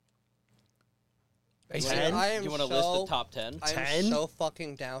 Basically, 10? I am You want to so, list the top 10? I am 10? so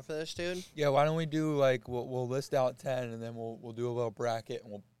fucking down for this, dude. yeah, why don't we do like we'll list out 10 and then we'll do a little bracket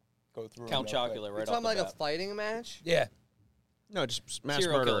and we'll go through Count them real quick. Chocula We're right talking off the like a bat. fighting match. Yeah. No, just mass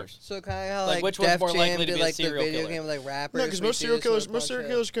Serial murderers. killers. So kind of how Like, like which one's Def more Jam likely to did be a like the serial video killer? game with like rappers. No, because we most do serial this with killers, a most bunch serial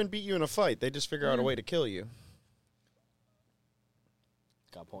of- killers couldn't beat you in a fight. They just figure out a way to kill you.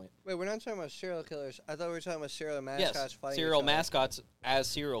 Got a point. Wait, we're not talking about serial killers. I thought we were talking about serial Yes, mascots fighting serial each other. mascots as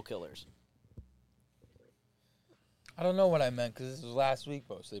serial killers. I don't know what I meant because this was last week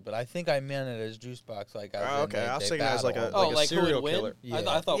mostly, but I think I meant it as juice box. Like, as Oh, in okay. they- I was they thinking as like a battle. like a who would serial win? killer. Yeah.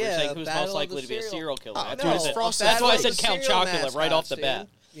 I thought we were Yeah, saying who's Battle most of likely the to be a Serial- serial killer. Oh, That's no, why I said, Frost- that's why I Battle said of the Count Serial Chocula right off the mascots,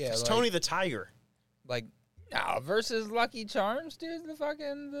 bat. Yeah, It's like, Tony the Tiger. like versus Lucky Charms, dude. The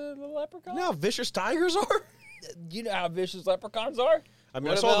fucking the leprechaun. You know how vicious tigers are? You know how vicious leprechauns are. I mean,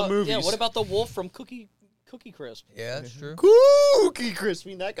 What I saw about, the movies. Yeah, what about the wolf from Cookie Crisp? Yeah, that's true. Cookie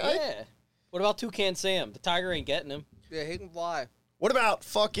Crispy? That guy? Yeah. What about Toucan Sam? The tiger ain't getting him. Yeah, he can fly. What about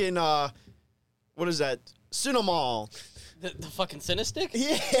fucking what is that? Cinnamon. The fucking Cinestick?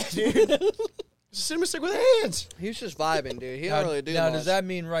 Yeah, dude. Cinema stick with hands. He's just vibing, dude. He Now, don't really do now much. does that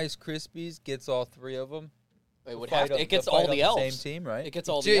mean Rice Krispies gets all three of them? It would have to. It gets all the elves. Same team, right? It gets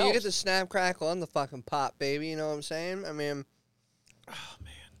all Dude, the elves. you get the snap crackle and the fucking pop, baby. You know what I'm saying? I mean, Oh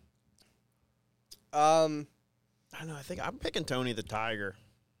man. um, I don't know. I think I'm picking Tony the Tiger.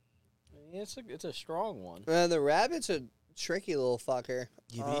 Yeah, it's a strong one. the rabbit's a tricky little fucker.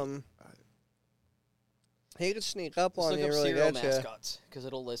 Yeah, but He could sneak up Let's on look you up and really serial get you. mascots because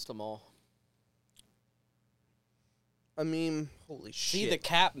it'll list them all. I mean, Holy See shit. the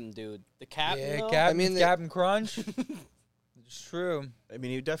captain, dude. The captain. Yeah, though? Captain, I mean, the- Captain Crunch. It's true. I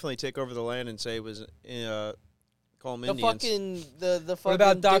mean, he'd definitely take over the land and say it was call them The Indians. fucking the fucking. What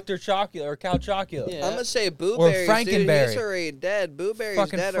about Dr. Chocula or Count Chocula? Yeah. I'm gonna say Boo Berry's, dude. Frankenberry. He's already dead. Boo Berry's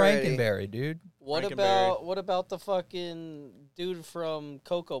Fucking dead already. Frankenberry, dude. What Frankenberry. about the fucking dude from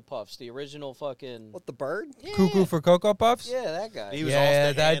Cocoa Puffs, the original fucking. What, the bird? Yeah. Cuckoo for Cocoa Puffs? Yeah, that guy. He was yeah,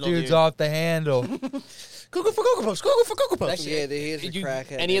 off the that handle, dude's dude. off the handle. Cuckoo for Cocoa Puffs. Cuckoo for Cocoa Puffs. Actually, Yeah, dude, he is a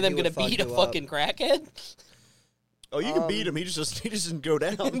crackhead. Any of dude. them He gonna would beat fuck a you up. fucking crackhead? Oh, you can beat him. He just doesn't go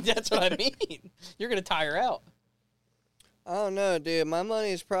down. That's what I mean. You're gonna tire out. I don't know, dude. My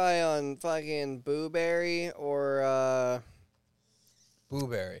money's probably on fucking Boo Berry or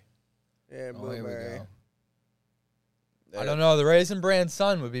Blueberry. yeah, Oh, Boo here we Berry. go. I don't know. The Raisin Bran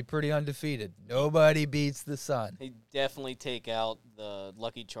Sun would be pretty undefeated. Nobody beats the Sun. He'd definitely take out the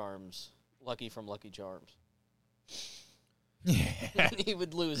Lucky Charms. Lucky from Lucky Charms. Yeah. He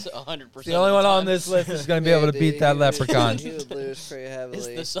would lose 100%. The only one on this list is going to be able to dude, beat that he would- leprechaun. He would lose pretty is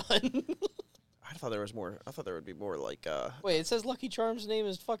heavily. the sun. I thought there was more. I thought there would be more like. Wait, it says Lucky Charms' name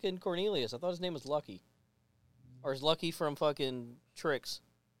is fucking Cornelius. I thought his name was Lucky. Or is Lucky from fucking Trix?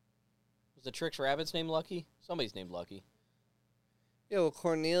 Was the Trix rabbit's name Lucky? Somebody's named Lucky. Yeah, well,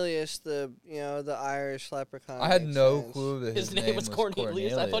 Cornelius, the Irish leprechaun. I had makes no sense. clue that His name was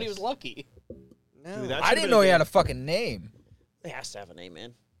Cornelius. I thought he was Lucky. No. Dude, that I should've didn't been know a he had game. a fucking name. He has to have a name,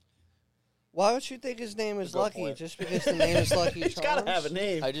 man. Why would you think his name is Go for Lucky? it. Just because the name is Lucky He's got to have a Charms?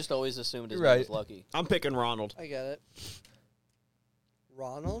 name. I just always assumed his You're name right. was Lucky. I'm picking Ronald. I get it.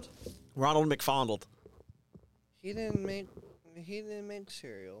 Ronald? Ronald McFondled. He didn't make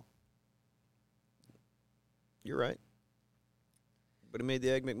cereal. You're right. But he made the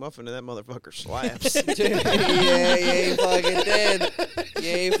Egg McMuffin, and that motherfucker slaps. yeah, he fucking did.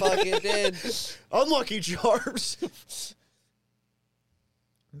 Yeah, he fucking did. Unlucky Charms.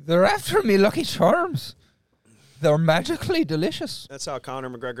 They're after me, Lucky Charms. They're magically delicious. That's how Conor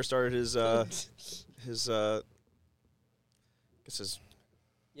McGregor started his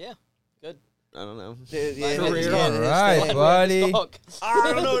Yeah, good. I don't know. Dude, yeah, Career. his- All his right, thing. buddy. Dog.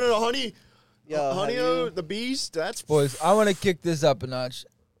 I don't know, no, honey. Yo, honey, have you- the beast. That's Boys, I want to kick this up a notch.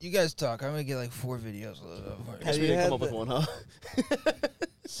 You guys talk. I'm going to get like 4 videos. I guess Have we you didn't had come up with the- one, huh?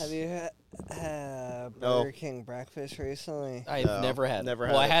 Have you had No. Burger King breakfast recently? I've No, never had. never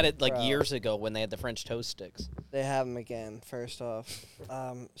Well, had I it. had it like Bro. years ago when they had the French toast sticks. They have them again. First off,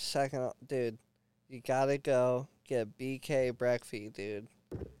 second, dude, you gotta go get BK breakfast, dude.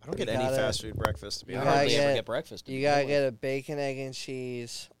 I don't get You any gotta- fast food breakfast, to be you I gotta honest. hardly ever get- get breakfast. to You begin gotta with. get a bacon, egg, and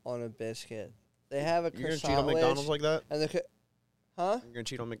cheese on a biscuit. They have a You're going to cheat croissant on McDonald's wedge, like that? and Huh? You're gonna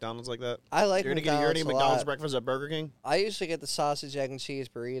cheat on McDonald's like that? I like You're McDonald's gonna a get McDonald's lot. breakfast at Burger King? I usually get the sausage, egg, and cheese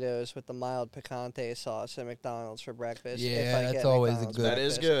burritos with the mild picante sauce at McDonald's for breakfast. if Yeah, I that's get always a McDonald's good- That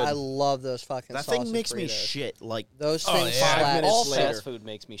is breakfast. good. I love those fucking That sausage thing makes me burritos. shit. Like, Those Oh, things yeah. 5 slap. minutes All later. fast food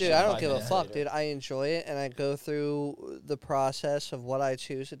makes me Dude, shit I don't 5 give a minutes fuck, later. dude. I enjoy it, and I go through the process of what I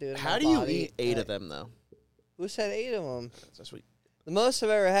choose to do. To how my do you body, eat 8 and of them though? Who said 8 of them? That's what. The most I've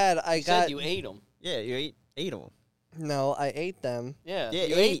ever had, I You got. said you ate them. Yeah, you ate 8 of them. No, I ate them. Yeah, Yeah,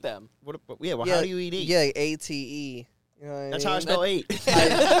 you eight. ate them. What? Yeah. Well, Yeah, how do you eat 8? Yeah, ATE. You know what I That's mean? how I spell 8.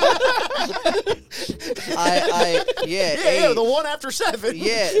 I yeah, yeah, 8. the one after 7.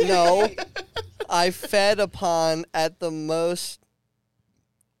 Yeah, no. I fed upon at the most.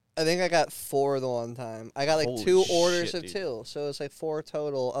 I think I got 4 the one time. I got like Holy 2 orders shit, of dude. 2, so it's like 4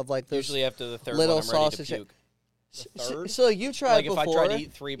 total of like those. Usually after the third little one, I'm ready sausage- to puke. So, The third? so you tried Like if before. I tried to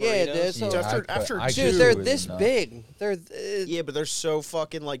eat 3 burritos. Yeah, dude. So, After I dude, two they're is this enough. big. They're Yeah, but they're so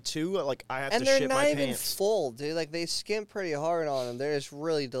fucking like 2. Like I have and to they're shit not my even pants. full, dude. Like they skim pretty hard on them. They're just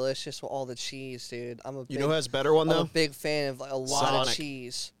really delicious with all the cheese, dude. I'm a You big, know who has better one I'm a though? big fan of like a lot of Sonic.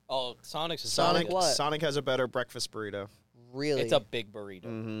 cheese. Oh, Sonic's is Sonic. good. what? Sonic has a better breakfast burrito. Really, It's a big burrito.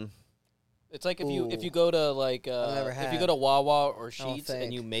 Mm-hmm. It's like if you Ooh. go to like never if had. you go to Wawa or don't Sheetz and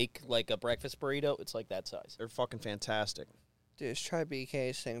think. you make like a breakfast burrito, it's like that size. They're fucking fantastic. dude. Just try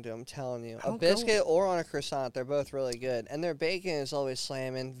BK's thing, dude. I'm telling you, I a don't biscuit or on a croissant, they're both really good. And their bacon is always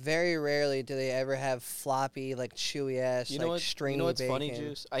slamming. Very rarely do they ever have floppy, like chewy ass, You know like what? stringy You know what's bacon. funny,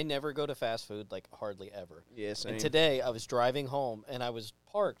 Juice? I never go to fast food, like hardly ever. Yes. And today I was driving home and I was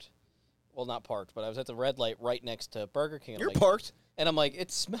parked. Well, not parked, but I was at the red light right next to Burger King. I'm You're like, parked. And I'm like,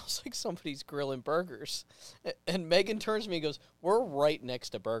 it smells like somebody's grilling burgers. And Megan turns to me and goes, we're right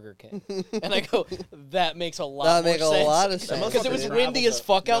next to Burger King. And I go, that makes a lot That more make a sense. lot of sense, Because it was dude. windy as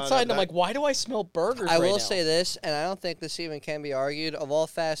fuck No, no, outside, and I'm that- like, why do I smell burgers I right will now? say this, and I don't think this even can be argued. Of all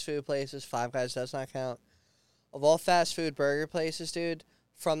fast food places, Five Guys does not count. Of all fast food burger places, dude,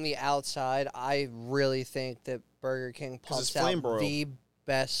 from the outside, I really think that Burger King 'Cause pumps it's out flame broiled. the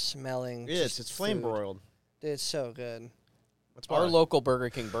best smelling. Yeah, just it's flame food. broiled. Dude, it's so good. That's Our why. local Burger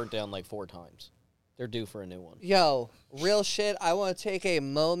King burnt down like 4 times. They're due for a new one. Yo, real shit. I want to take a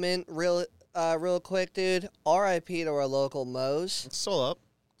moment, real quick, dude. R.I.P. to our local Moe's. It's still up.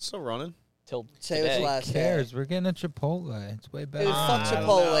 It's still running. Till Say what's today. last Who day. cares? We're getting a Chipotle. It's way better. Dude, than fuck that. I don't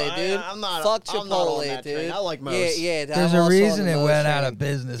Chipotle, know. dude. I'm not. Fuck I'm not on Chipotle, that dude. train. I like Moe's. Yeah. There's I'm a also on reason the it Moe's went out train. of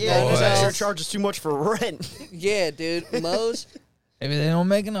business, Yeah, boys. because Moe's. extra charges too much for rent. Yeah, dude. Moe's. Maybe they don't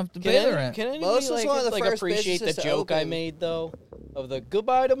make enough to pay the rent. Can anybody Moe's was one of the first appreciate the businesses to joke I open. made though of the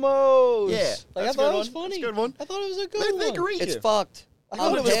goodbye to Moe's? Yeah, like I that's a thought good it was one. funny. That's a good one. I thought it was a They good one. greet It's you. fucked. I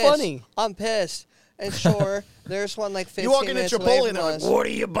thought it was pissed. funny. I'm pissed. And sure, there's one like 15 You walk into minutes Chipotle away and from they're like, us. "What are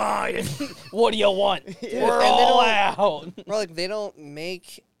you buying?" What do you want? We're And they all don't- out. Bro, like they don't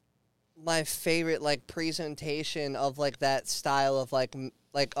make my favorite like presentation of like that style of like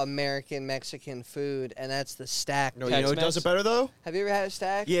American Mexican food, and that's the stack. No, you know who Tex-Mex? does it better though? Have you ever had a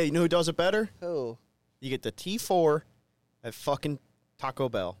stack? Yeah, you know who does it better? Who? You get the T4 at fucking Taco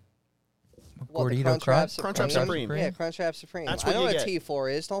Bell. What, the Gordito Crunchwrap Crunch? Crunchwrap Supreme. Yeah, Crunchwrap Supreme. That's I what know you what get.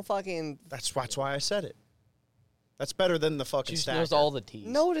 T4 is. Don't fucking. That's why I said it. That's better than the fucking Juice stack. knows all the T's.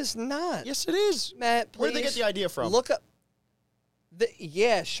 No, it is not. Yes, it is. Matt, please. Where did they get the idea from? Look up.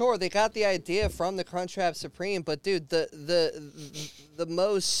 Yeah, sure, they got the idea from the Crunchwrap Supreme, but dude, the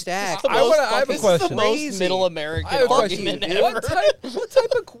Moe's stack. I have a This is question. the most Crazy. middle American I have a argument question. ever.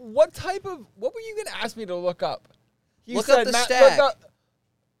 What were you gonna ask me to look up? You Look up said, the Matt, stack. Look up,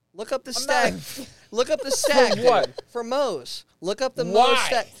 Look up the I'm stack. not- Look up the stack. For what? dude. For Moe's. Look up the Why? Moe's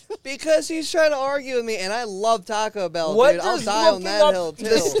stack. Because he's trying to argue with me, and I love Taco Bell, what dude. I'll does die on looking that up hill, too.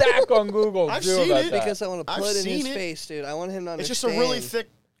 the stack on Google I've do seen about it. that? Because I want to I've put it in his seen it. face, dude. I want him to It's understand. just a really thick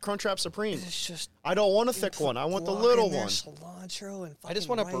Crunchwrap Supreme. It's just I don't want a thick one. I want the block little in there, one. Cilantro and I just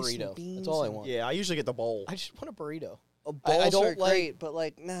fucking want a rice and burrito. beans That's all I and- want. Yeah, I usually get the bowl. I just want a burrito. Bowls don't are like- great, but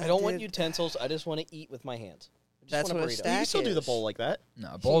like, nah, I don't want dude. utensils. I just want to eat with my hands. I just That's want a what a burrito. stack You can still do the is. bowl like that.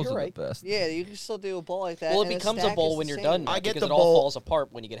 No, bowls you're are right. the best. Yeah, you can still do a bowl like that. Well, it and becomes a stack bowl is when the you're same. done. I get because the it all bowl. falls apart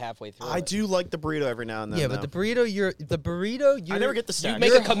when you get halfway through. I it. do like the burrito every now and then. Yeah, but the burrito, you I never get the You stack. make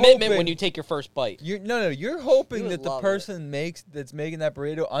You're a commitment hoping- when you take your first bite. You're hoping You would that the love person that's making that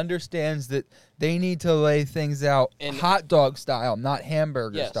burrito understands that they need to lay things out And- hot dog style, not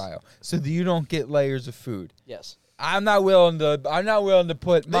hamburger Yes. style, so that you don't get layers of food. Yes. I'm not willing to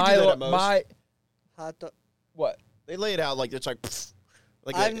put They do that at Moe's. my Hot dog. what? They lay it out like it's like, pfft,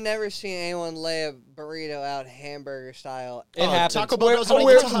 Like I've never seen anyone lay a burrito out hamburger style. It happens. Taco Bell does it all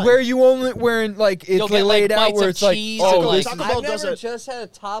where, the time. where you only wearing like it's You'll get, laid like, out bites where of it's like cheese and, oh like, this Taco is- Bell I've does never it. just had a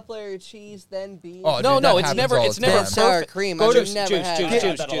top layer of cheese, then beans. Oh, No, dude, no, that it's happens never. all It's the never time. sour perfect. cream. Go I've to- just never Juice, had juice, that.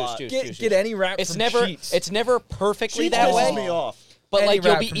 juice, that a lot. juice, Get juice. get any wrap It's from never. Sheetz. It's never perfectly Sheets that pisses way. me off. But Any like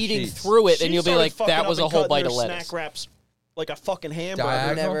you'll wrap be from eating Sheetz. through it, and Sheets you'll be started like, fucking that up was a and whole cutting bite their of lettuce. Snack wraps like a fucking hamburger.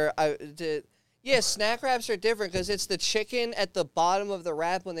 Diagonal? I did. Yeah, snack wraps are different because it's the chicken at the bottom of the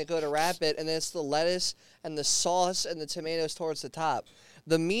wrap when they go to wrap it, and then it's the lettuce and the sauce and the tomatoes towards the top.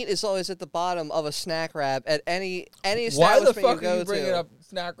 The meat is always at the bottom of a snack wrap at any Why the establishment fuck you go are you bringing to. up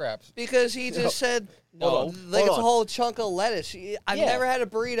snack wraps? Because he just said, No. like Hold it's a on. whole chunk of lettuce. I've Yeah. never had a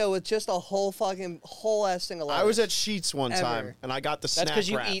burrito with just a whole ass thing of lettuce. I was at Sheets one Ever. time, and I got the snack That's because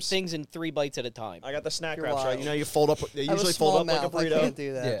you wraps. eat things in 3 bites at a time. I got the snack You're wraps, right? wild. You know, you fold up. They I have a usually small fold up mouth. like a I burrito. can't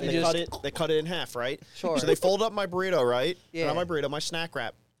do that. Yeah. They cut it. They cut it in half, right? Sure. So they fold up my burrito, right? Yeah. Not my burrito, my snack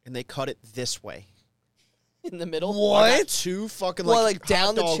wrap, and they cut it this way. In the middle. I got 2 fucking Well, like like down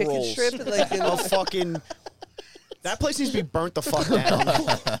hot the dog chicken rolls strip, like in of fucking. That place needs to be burnt the fuck down.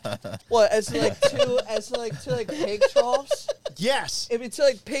 what? As two pig troughs. Yes. If it's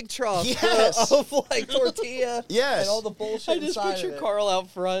like pig troughs Yes. of like tortilla Yes. and all the bullshit I just inside picture of it. Carl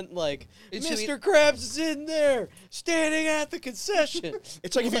out front, like, It should be- Mr. Krabs is in there, standing at the concession.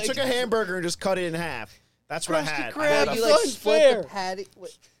 It's like if you took a hamburger and just cut it in half. That's what I Krusty had. Krab, I had Yeah, a you Fun like fucking- split fair. the patty.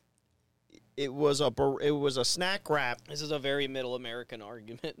 it was a snack wrap This is a very middle American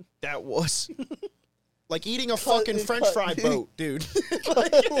argument. that was like eating a fucking French fry boat, dude.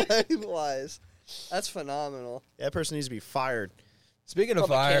 Wise. That's phenomenal. That person needs to be fired. Speaking of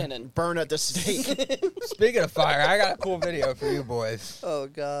From a fire, cannon. Burn at the stake. speaking of fire, I got a cool video for you boys. Oh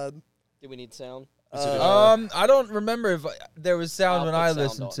God. Do we need sound? I don't remember if there was sound I'll when put I sound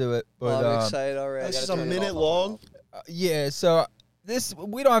listened on. to it, Well, but I'm excited already. This is gotta a turn it minute off. long. yeah. So this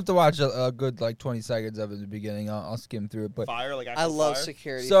we don't have to watch a good like 20 seconds of it at the beginning. I'll skim through it, but Fire, like I actual love fire.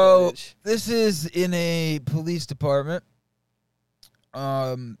 security so footage. this is in a police department.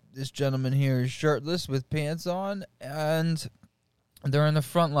 This gentleman here is shirtless with pants on, and they're in the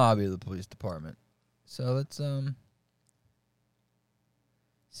front lobby of the police department. So let's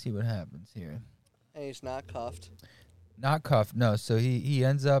see what happens here. And he's not cuffed. Not cuffed, no. So he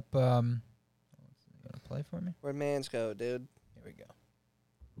ends up you gonna play for me? Where'd mans go, dude? Here we go.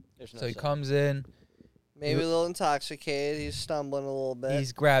 There's no So he sound. comes in. Maybe a little intoxicated. He's stumbling a little bit. He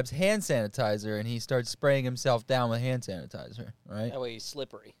grabs hand sanitizer and he starts spraying himself down with hand sanitizer, right? That way he's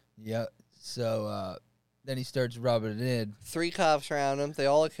slippery. Yeah. So then he starts rubbing it in. 3 cops around him. They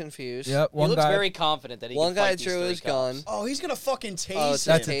all look confused. Yep. He One looks guy. very confident that he One can guy fight these drew 3 his cops. gun. Oh, he's gonna fucking tase Oh, it's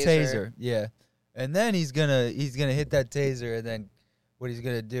him. That's a taser. taser. Yeah. And then he's gonna hit that taser, and then what he's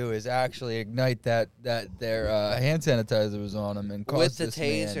gonna do is actually ignite that their hand sanitizer was on him and cause With the this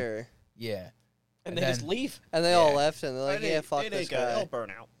man- taser. Yeah. And And they just then- leave. And they all Yeah. left him. They're like, yeah, fuck it this ain't gonna- guy. It'll burn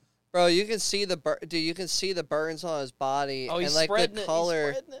out. Bro, you can see you can see the burns on his body. Oh, he's and like spreading the it.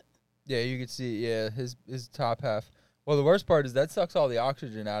 color. He's spreading it. Yeah, you can see. Yeah, his top half. Well, the worst part is that sucks all the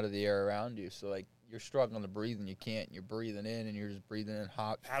oxygen out of the air around you. So like you're struggling to breathe and you can't. And you're breathing in and you're just breathing in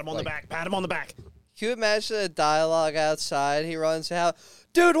hot. Pat him on the like- back. Pat him on the back. Can you imagine the dialogue outside? He runs out.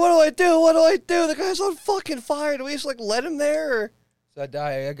 Dude, what do I do? What do I do? The guy's on fucking fire. Do we just like let him there? Or? So that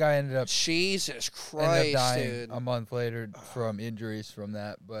guy ended up Jesus Christ, dying dude. a month later from injuries from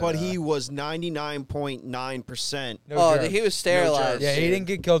that. But he was 99.9%. no Oh, germs. he was sterilized. Yeah, he dude. didn't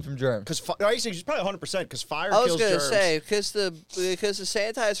get killed from germs. Because he's probably 100% because fire I was kills gonna germs. say because the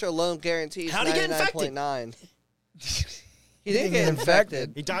sanitizer alone guarantees How'd he get infected? 99.9. He didn't get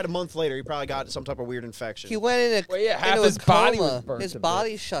infected. He died a month later. He probably got some type of weird infection. He went in a, Well, yeah, half into his a body coma. was burnt His to bit.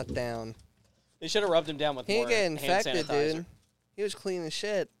 body shut down. They should have rubbed him down with He more didn't get hand infected, sanitizer. dude. He was clean as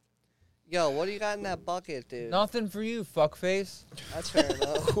shit. Yo, what do you got in that bucket, dude? Nothing for you, fuckface. That's fair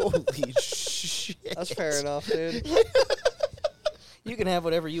enough. Holy shit. That's fair enough, dude. You can have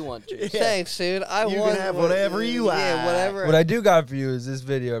whatever you want, Juice. Thanks, dude. I You can want have whatever you Yeah, like. whatever. What I do got for you is this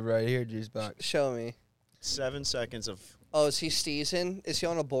video right here, Juicebox. Show me. 7 seconds of. Oh, is he steezing? Is he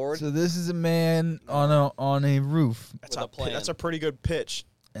on a board? So this is a man on a roof, That's With a plan. That's a pretty good pitch.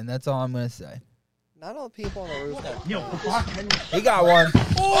 and that's all I'm gonna say. Not all people on a roof. have- He got one.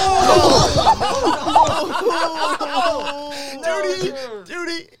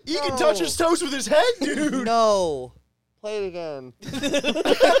 Dude, he can touch his toes with his head, dude. No. Play it again. Play it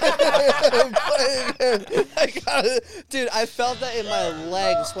again. I got it. Dude, I felt that in my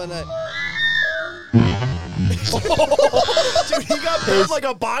legs when I... Dude, he got bit like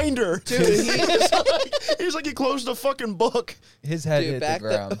a binder. Dude, He's like he closed a fucking book. His head Dude, hit the back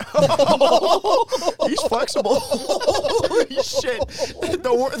ground. He's flexible. Holy shit.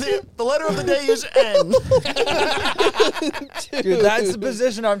 The letter of the day is N. Dude, that's the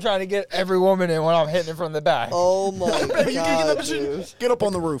position I'm trying to get every woman in when I'm hitting it from the back. Oh my You can get that god, position. dude. Get up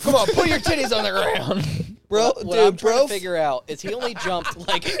on the roof. Come on, put your titties on the ground. Bro, What I'm dude, trying bro. to figure out is he only jumped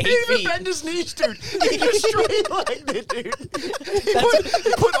like 8 He didn't even feet. bend his knees, dude. He just straight legged it, dude.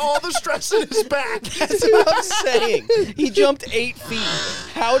 He put all the stress in his back. That's what I'm saying. He jumped 8 feet.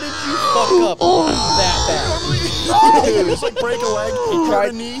 How did you fuck up that bad? He just like break a leg, hurt tried-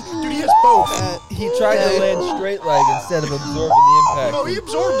 a knee. Dude, he has both. He tried to land straight leg instead of absorbing the impact. Oh, he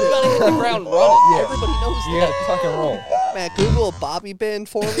absorbed You gotta it. hit the ground running. Yeah. Everybody knows You that. gotta tuck and roll. Man, Google a bobby pin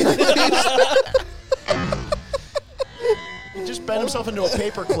for me. He just bent himself into a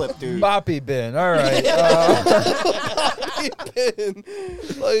paper clip, dude. Boppy bin. All right. Bobby pin.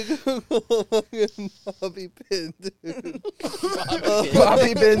 Like, fucking bobby pin, dude.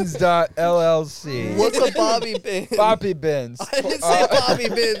 BoppyBins.llc. What's a bobby pin? Boppy bins. I didn't say bobby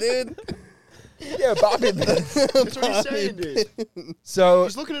pin, dude. Yeah, Boppy bins. That's what he's saying, dude. So,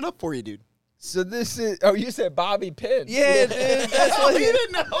 He's looking it up for you, dude. so this is. Oh, you said Bobby Pin. Yeah, dude. That's what he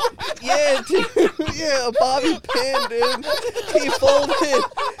didn't know. Yeah, dude. Yeah, a bobby pin, dude. He folded.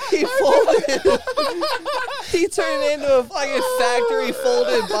 He folded. He turned it into a fucking factory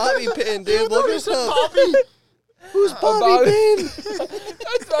folded bobby pin, dude. Look at him. Bobby. Who's Bobby Bobby- Pin?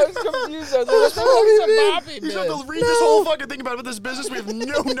 That's why I was confused. I was Who's like, Bobby what's a Pin? Bobby You just have Bin? to read this whole fucking thing about this business we have nothing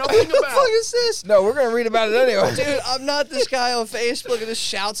What the about. fuck is this? No, we're gonna read about it anyway. Dude, I'm not this guy on Facebook that just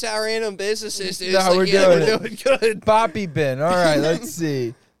shouts out random businesses, dude. No, It's like, we're yeah, doing we're it. doing good. Boppy Bin. All right, let's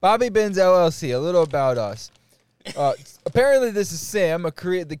see. Bobby Bins LLC. A little about us. Apparently, this is Sam,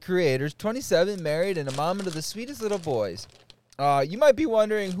 the creators, 27, married, and a mama to the sweetest little boys. You might be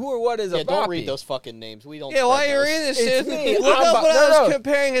wondering who or what is Yeah, a boppy. don't read those fucking names. We don't. Yeah, why spread are you those. reading this, It's dude? me. Look I'm up Bo- what no, I was no.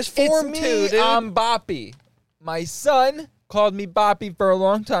 comparing his It's form me. to, dude. I'm Boppy. My son called me Boppy for a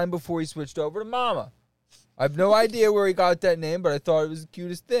long time before he switched over to Mama. I have no idea where he got that name, but I thought it was the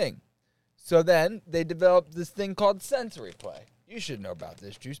cutest thing. So then they developed this thing called sensory play. You should know about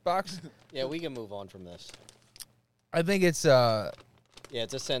this, Juicebox. Yeah, we can move on from this. I think it's Yeah,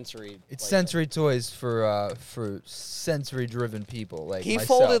 it's a sensory. it's like, sensory toys for sensory driven people like He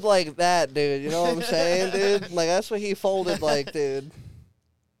myself. folded like that, dude. You know what I'm saying, dude? Like, that's what he folded like, dude.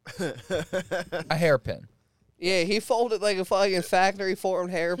 a hairpin. Yeah, he folded like a fucking factory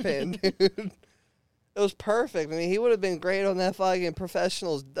formed hairpin, dude. It was perfect. I mean, he would have been great on that fucking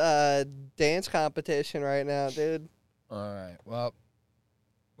professional dance competition right now, dude. All right. Well,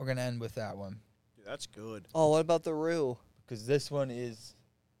 we're gonna end with that one Dude, that's good. Oh, what about the Roo? because this one is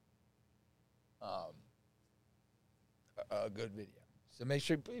a good video. So make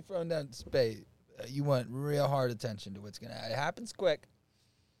sure you put your phone down to space. You want real hard attention to what's gonna happen. It happens quick.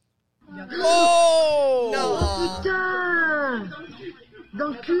 Oh!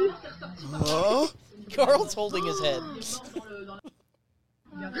 Huh? Carl's holding his head.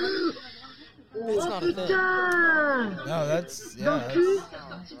 That's not a thing. No, that's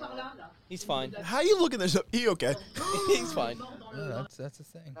He's fine. How you looking this up? He okay? He's fine. no, that's a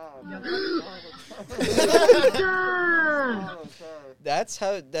thing. That's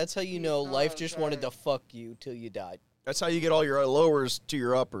how you know life just wanted to fuck you till you died. That's how you get all your lowers to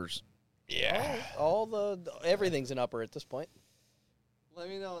your uppers. Yeah. All everything's an upper at this point. Let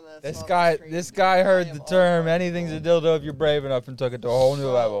me know when that's This guy heard the term "anything's a dildo" if you're brave enough and took it to a whole new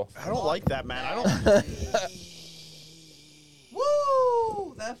level. I don't like that, man. I don't.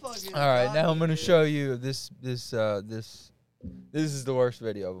 Woo! That fucking. All right, now I'm gonna show you this. This is the worst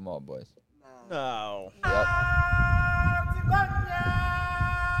video of them all, boys. No. Yep.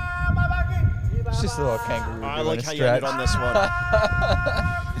 It's just a little kangaroo. I doing like a how you ended stretch. on this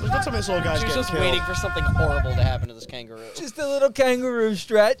one. Let's some of this little guy's She's getting just killed. waiting for something horrible to happen to this kangaroo. Just a little kangaroo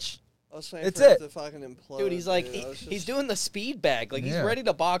stretch. I was waiting It's for it it. to fucking implode. Dude, he's like, dude. I was he's just- doing the speed bag. Like, he's Yeah. ready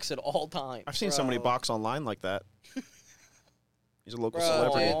to box at all times. I've seen somebody Bro. box online like that. He's a local Bro,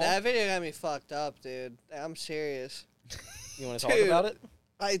 celebrity. dude, that video got me fucked up, dude. I'm serious. You want to talk Dude. about it?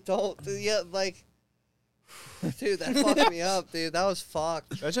 I don't. Yeah, like. Dude, that fucked me up, dude. That was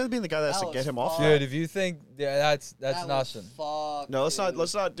fucked. Imagine being the guy that has That to get was him off. fun. Dude, if you think that's That nothing. Was fucked, No, let's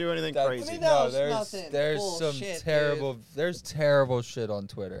dude. not do anything That- crazy. I mean, that no, was nothing. there's some Bullshit, dude. terrible shit on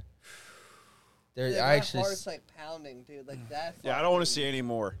Twitter. There, Dude, I my actually, heart's like pounding, dude. Like that. Yeah, I don't want to fucking- see any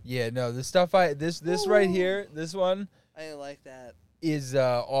more. yeah, no, the stuff this right here, this one I didn't like that. is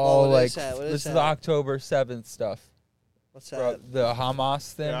all what like is that? What is this is that? the October 7th stuff. What's that? Bro, the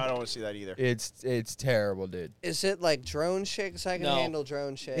Hamas thing. Yeah, I don't want to see that either. It's terrible, dude. Is it like drone shit? Because I can No. handle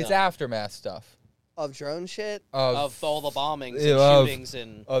drone shit. It's aftermath stuff Of drone shit? Of all the bombings and of- shootings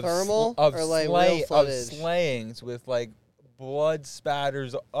and of Thermal of or, like, slay- real of footage? slayings with like blood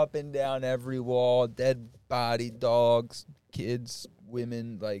spatters up and down every wall, dead body, dogs, kids,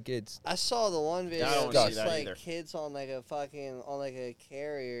 women. Like it's I saw the one video. I don't wanna see just that like either. kids on like a fucking on like a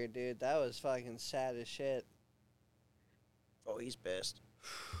carrier, dude. That was fucking sad as shit. Oh, he's pissed.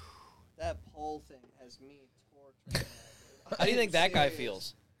 That pole thing has me torqued. Right now, dude. how do you think that guy Serious.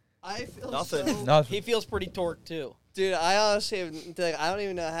 feels? I feel Nothing. so- nothing. He feels pretty torqued too. Dude, I honestly like I don't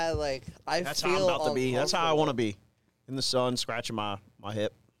even know how like I That's how feel I'm about to be. That's how I want to uncomfortable. be. In the sun, scratching my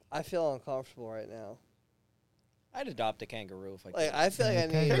hip. I feel uncomfortable right now. I'd adopt a kangaroo if I could. Like I feel like I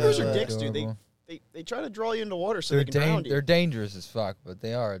need. Kangaroos are to, dicks, dude. They try to draw you into water so they can drown you. They're dangerous as fuck, but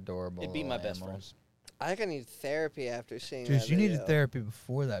they are adorable. It'd be my little best friend. animals. I think I need therapy after seeing Dude, that you video. needed therapy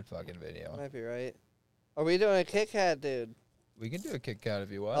before that fucking video. Might be right. Are we doing a Kit Kat, dude? We can do a Kit Kat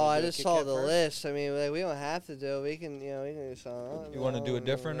if you want. Oh, I do a just Kit saw Kat the first? list. I mean, like we don't have to do it. We can, we can do something. You want to do a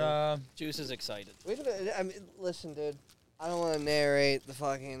different? Juice is excited. We can, I mean, listen, dude. I don't want to narrate the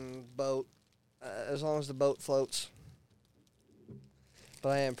fucking boat, as long as the boat floats. But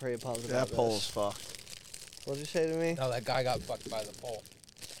I am pretty pumped about That pole's this. fucked. What'd you say to me? No, that guy got fucked by the pole.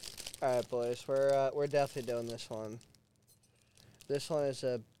 All right, boys. We're definitely doing this one. This one is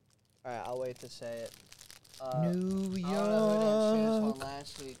a. All right, I'll wait to say it. New I don't know who didn't see this one York,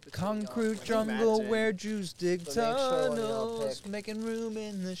 last week. between concrete y'all. jungle Matt's in. where Jews dig But make sure one of y'all tunnels, pick. making room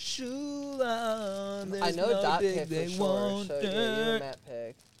in the shoe line. I There's know no Dot dig, picked they for sure, want so yeah, you dirt. and Matt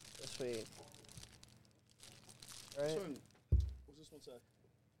pick this week. Right? What's this one say?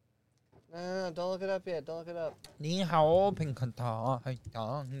 No, don't look it up yet. Don't look it up. 你好，平衡塔，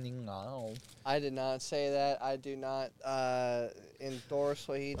你好。 I did not say that. I do not endorse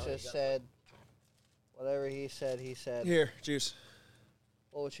what he just said. Whatever he said, he said. Here, juice.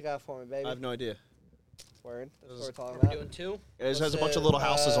 Well, what you got for me, baby? I have no idea. Word. That's what we're This talking We're about. doing two. It just What's has a bunch the- of little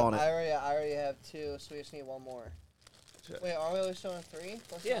houses on I it. already have two, so we just need one more. Shit. Wait, are we always doing three?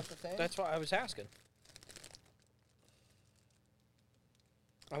 That's Yeah, not the thing? that's why I was asking.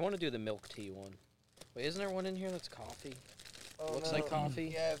 I want to do the milk tea one. Wait, isn't there one in here that's coffee? Oh, looks no. like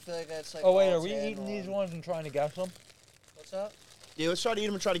coffee. Yeah, I feel like that's like. Oh wait, all are we tan eating these one. ones and trying to guess them? What's up? Yeah, let's try to eat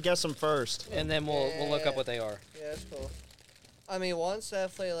them and try to guess them first. And then we'll look up Yeah. what they are. Yeah, that's cool. I mean, one's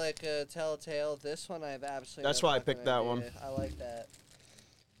definitely like a telltale. This one I have absolutely. That's no why I fucking picked that one. idea. I like that.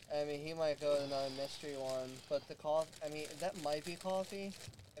 I mean, he might go with another mystery one, but the coffee. I mean, that might be coffee.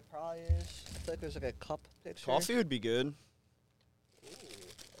 It probably is. I feel like there's like a cup picture. Coffee would be good.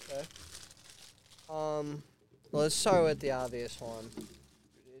 Okay. Well, let's start with the obvious one.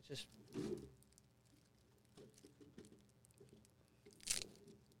 It just.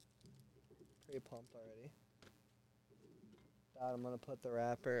 Pretty pumped already. Dad, I'm gonna put the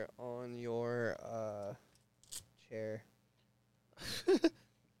wrapper on your chair.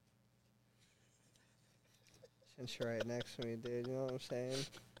 Since you're right next to me, dude, you know what I'm saying?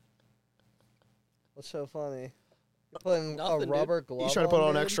 What's so funny? You're putting Nothing, a dude. rubber glove He's trying to put on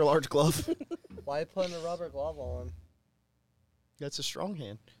an dude? extra large glove. Why you putting a rubber glove on? That's a strong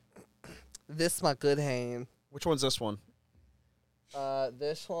hand. This my good hand. Which one's this one?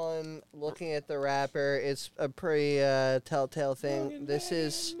 This one, looking at the wrapper, it's a pretty telltale thing. This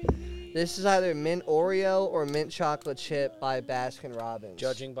is either mint Oreo or mint chocolate chip by Baskin Robbins.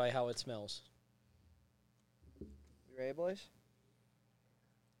 Judging by how it smells. You ready, boys?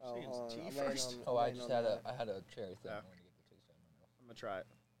 Oh, Saying hold on. tea I'm waiting first? on- Oh, I'm I waiting just on had that. I had a cherry thing. Yeah. I wanted to get the taste out of my mouth. I'm gonna try it.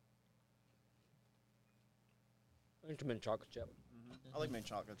 I think mint chocolate chip. I like mint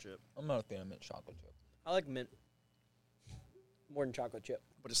chocolate chip, I'm not a fan of mint chocolate chip. I like mint more than chocolate chip.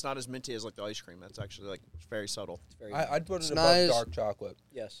 but it's not as minty as like the ice cream. That's actually like very subtle. It's very I'd put It's it not above as- dark chocolate.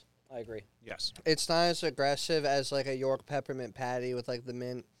 yes, I agree. Yes. It's not as aggressive as like a York peppermint patty with like the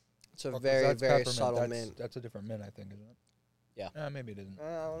mint. It's a Well, 'cause very, that's very peppermint. subtle that's, mint. That's a different mint, I think, isn't it? Yeah. Maybe it isn't. I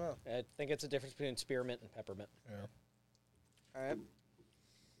don't know. I think it's a difference between spearmint and peppermint. Yeah. All right.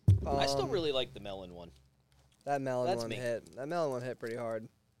 I still Um, really like the melon one. that melon That's one me. hit. That melon one hit pretty hard.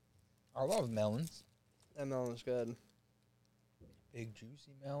 I love melons. That melon was good. Big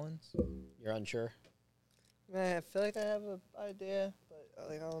juicy melons. You're unsure? Man, I feel like I have an idea, but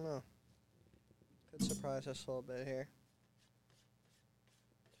like I don't know. Could surprise us a little bit here.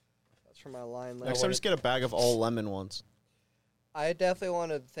 That's for my line. Next list. time, just get a bag of all lemon ones. I definitely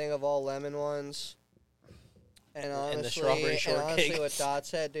want to think of all lemon ones. And honestly, And the strawberry shortcake. what Dot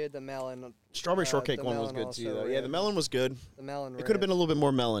said, dude, the melon, Strawberry shortcake the one was melon good too. also Though. Yeah, the ripped. melon was good. the melon. It could have been a little bit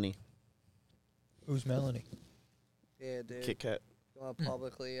more melony. Who's Melanie? Yeah, dude. Kit Kat. You want to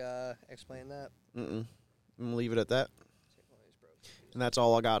publicly explain that? I'm gonna leave it at that. Take one of these broken. And that's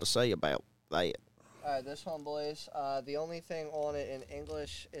all I got to say about that. All right, this one, boys. The only thing on it in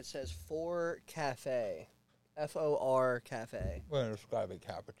English, it says For Cafe. F-O-R Cafe. We're gonna describe a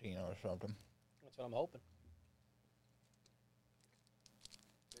cappuccino or something. That's what I'm hoping.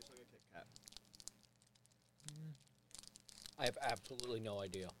 I have absolutely no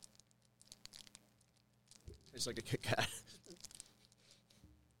idea. It's like a Kit Kat.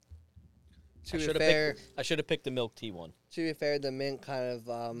 To be fair, I should have picked the milk tea one. to be fair, the mint kind of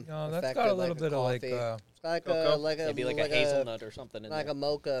No, that's affected got a little like bit of like. coffee. It's like Cocoa? a like a Maybe like a hazelnut or something in like there. a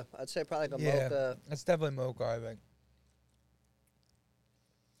mocha. I'd say probably like a Yeah, mocha. it's definitely mocha. I think.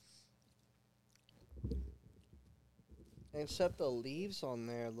 Except the leaves on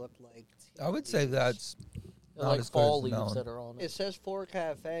there look like. tea I would say leaves. that's They're not like as good as fall the leaves melon. that are on it. It says For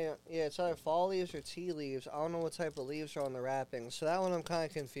Cafe. Yeah, it's either fall leaves or tea leaves. I don't know what type of leaves are on the wrapping. So that one I'm kind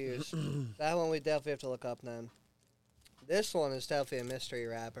of confused. That one we definitely have to look up then. This one is definitely a mystery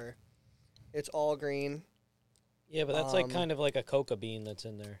wrapper. It's all green. Yeah, but that's like Um, kind of like a coca bean that's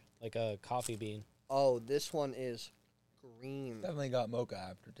in there, like a coffee bean. Oh, this one is green. Definitely got mocha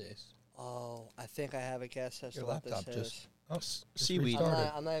aftertaste. Oh, I think I have a guess as Your to what this laptop is. just oh, just Seaweed.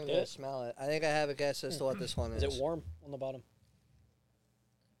 restarted. I'm not even Yeah. going to smell it. I think I have a guess as to what this one is. Is it warm on the bottom?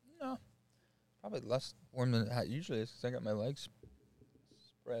 No, probably less warm than it usually is because I got my legs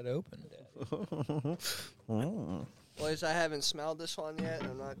spread open. Boys, I haven't smelled this one yet.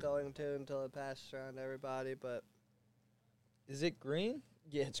 I'm not going to until it passes around to everybody, but Is it green?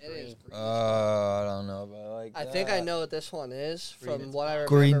 Yeah, it's it is green. I don't know, but I like. I think I know what this one is Green. from It's what I remember.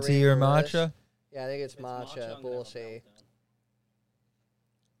 green reading tea or the list. matcha. Yeah, I think it's matcha, but we'll see.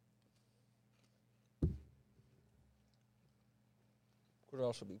 Could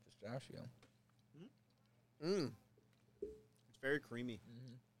also be pistachio. Mm. It's very creamy.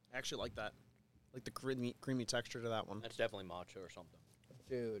 I actually like that. Like the creamy texture to that one. That's definitely matcha or something.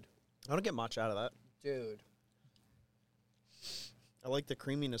 Dude. I don't get much out of that. Dude. I like the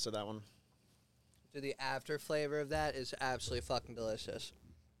creaminess of that one. Dude, the after flavor of that is absolutely fucking delicious.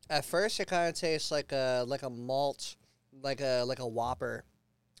 At first, it kind of tastes like a malt, like a Whopper.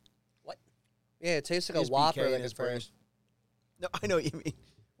 What? Yeah, it tastes like His a Whopper BK in like his at brain. first. No, I know what you mean.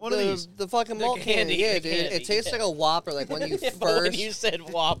 One the, of these. the fucking The malt candy. candy, Yeah, the dude. candy, It tastes yeah. like a Whopper, like when you Yeah, but when first. you said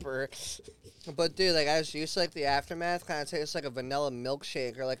Whopper, But dude, like I was used to like the aftermath kind of tastes like a vanilla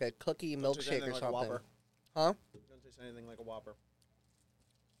milkshake or like a cookie Don't taste milkshake anything or like a something. Whopper. Huh? Doesn't taste anything like a Whopper.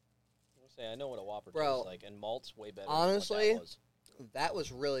 I know what a Whopper Bro, tastes like, and malt's way better. honestly, than what that was. That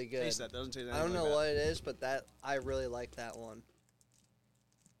was really good. Taste that. Doesn't taste anything I don't know like what it is, but that I really like that one.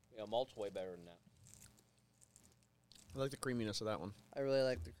 Yeah, malt's way better than that. I like the creaminess of that one. I really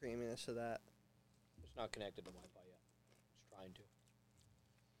like the creaminess of that. It's not connected to Wi-Fi yet. It's trying to.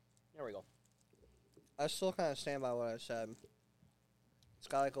 There we go. I still kind of stand by what I said. It's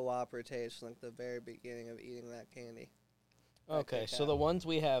got like a Whopper taste, like the very beginning of eating that candy. Okay, so Kat. the ones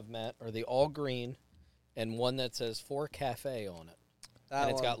we have, Matt, are the all green, and one that says For Cafe on it. That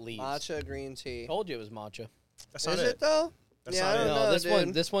And it's one, got leaves. Matcha green tea. Told you it was matcha. That's Is not it though? That's yeah, not I don't it. No, know, this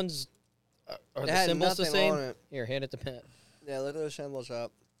dude. This one's. Are It the had symbols the nothing same? on it. Here, hand it to Matt. Yeah, look at those symbols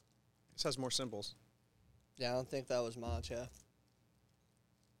up. This has more symbols. Yeah, I don't think that was matcha.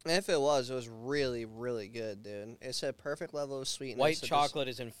 And if it was really, really good, dude. It said perfect level of sweetness. White It does- chocolate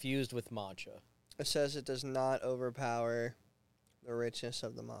is infused with matcha. It says it does not overpower the richness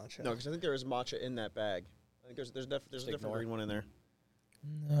of the matcha. No, because I think there is matcha in that bag. I think there's a different ignore. green one in there.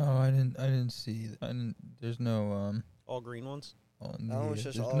 No, I didn't see. There's no All green ones. on That one was the-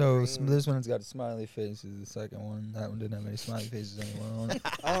 just there's all no. green. This one's got a smiley face. Is the second one. That one didn't have any smiley faces anywhere on it.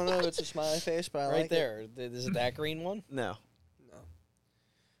 I don't know if it's a smiley face, but I Right like there. Is it that green one? No. it. No.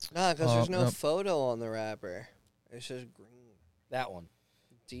 Nah, because there's no nope. photo on the wrapper. It's just green. That one.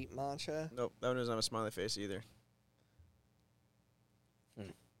 Deep matcha. Nope. That one doesn't have a smiley face either.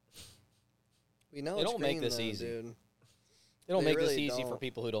 We know They it's don't make green, this though, easy. dude. They don't They make this really easy for don't.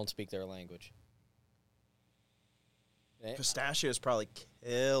 people who don't speak their language. Eh, Pistachio is probably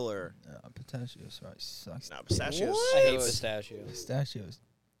killer. Pistachio sucks. No, pistachios. What? I hate Good. pistachios. Pistachios.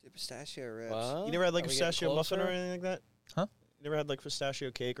 Dude, pistachio rips. What? You never had like Are we getting pistachio muffin or closer? anything like that? Huh? You never had like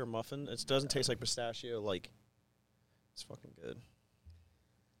pistachio cake or muffin? It doesn't taste like pistachio. Like, it's fucking good.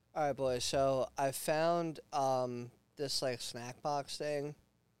 All right, boys. So I found this like snack box thing,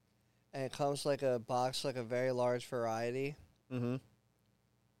 and it comes like a box, like a very large variety. Mm-hmm.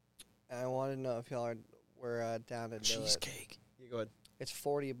 And I wanted to know if y'all were down to do it. Cheesecake. You go ahead. It's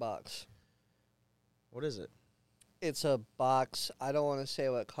 $40. What is it? It's a box. I don't want to say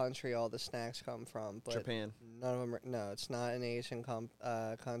what country all the snacks come from, but Japan, none of them. No, it's not an Asian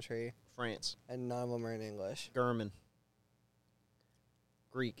country, France, and none of them are in English. German,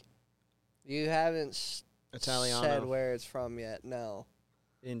 Greek, You haven't Italiano, said where it's from yet. No.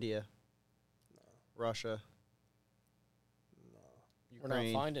 India, Russia, We're not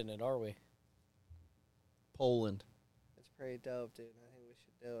Ukraine, finding it, are we? Poland. It's pretty dope, dude. I think we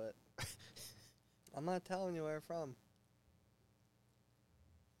should do it. I'm not telling you where it's from.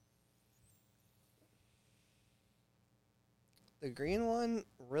 The green one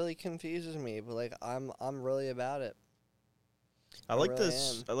really confuses me, but like I'm really about it. I like really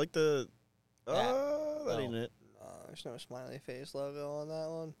this. am. I like the. That. That No. ain't it. There's no smiley face logo on that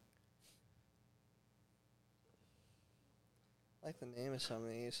one. I like the name of some of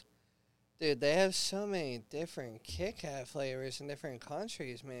these. Dude, they have so many different Kit Kat flavors in different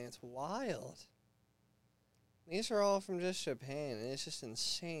countries, man. It's wild. These are all from just Japan, and it's just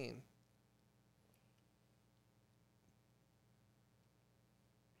insane.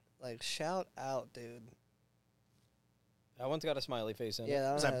 Like, shout out, dude. That one's got a smiley face in Yeah, it.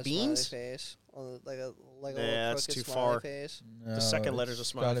 that Is one that has beans? a smiley face. Like a Yeah, little that's crooked too smiley far. face. No, second letter's a it's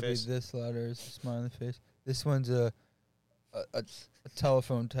smiley gotta face. be this letter is a smiley face. This one's a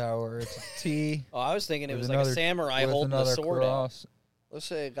telephone tower. It's a T. Oh, I was thinking it with was like a another- samurai with holding the another sword out. cross.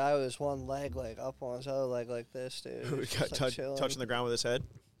 Looks like a guy with his one leg, like, up on his other leg like this, dude. Who He's got just, like, chilling. touching the ground with his head.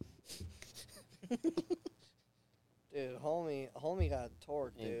 Dude, homie got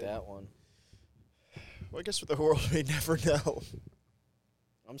torqued, Ain't dude. that one. Well, I guess for the world may never know.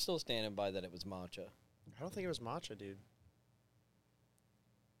 I'm still standing by that it was matcha. I don't think it was matcha, dude.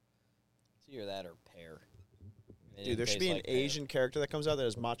 It's either that or pear. It Dude, there didn't should be taste an like pear. Asian character that comes out that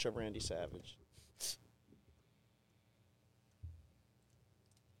is Matcha Randy Savage.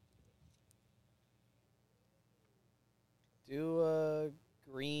 Do a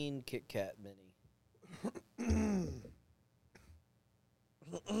green Kit Kat mini.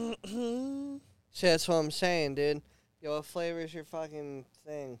 See, that's what I'm saying, dude. Yo, what flavor's your fucking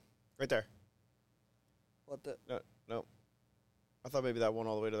thing? Right there. What the? No. I thought maybe that one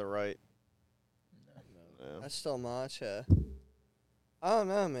all the way to the right. No. That's still matcha. I don't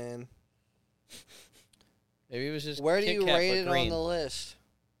know, man. Maybe it was just Where do Kit you Kat, rate but it on green. the list?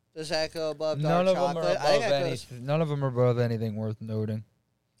 Does that go above None dark of them are chocolate? I think above that any. goes. None of them are above anything worth noting.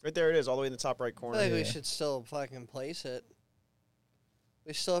 Right there it is, all the way in the top right I corner. feel like we Yeah. should still fucking place it.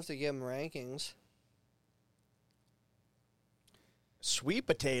 We still have to give them rankings. Sweet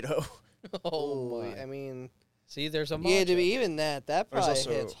potato. Oh Ooh, my! I mean, See, there's a matcha. yeah, to be even that There's probably also-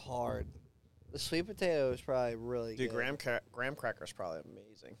 hits hard. The sweet potato is probably really Dude, good. graham cracker's probably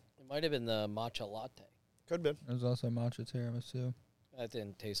amazing. It might have been the matcha latte. Could be. There's also matcha tiramisu. That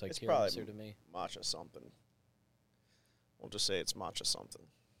didn't taste like It's probably tiramisu to me. Matcha something. We'll just say it's matcha something.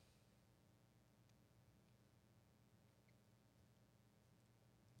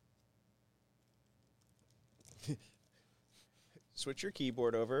 Switch your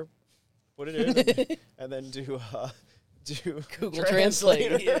keyboard over, put it in, and then do Google Translate.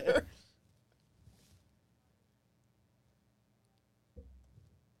 Translator. Yeah.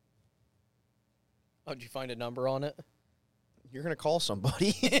 Oh, did you find a number on it? You're gonna call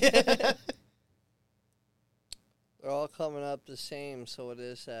somebody. They're all coming up the same, so it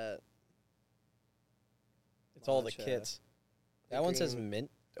is that. It's all the Matcha. kits. The That one says green-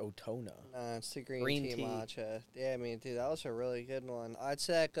 mint Otona. Nah, it's the green, Green tea, tea. matcha. Yeah, I mean, dude, that was a really good one. I'd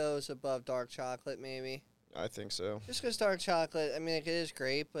say that goes above dark chocolate, maybe. I think so. Just because dark chocolate, I mean, like, it is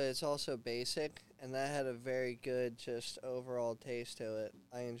great, but it's also basic, and that had a very good, just overall taste to it.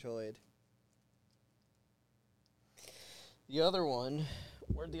 I enjoyed. The other one,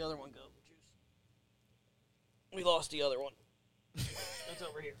 where'd the other one go? Juice. We lost the other one. It's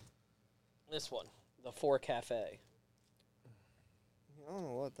over here. This one, the 4 Cafe. I don't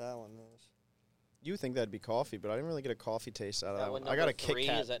know what that one is. You think that'd be coffee, but I didn't really get a coffee taste out of that one, one. I got a number Kit 3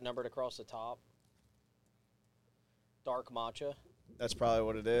 Kat. is that numbered across the top. Dark matcha. That's probably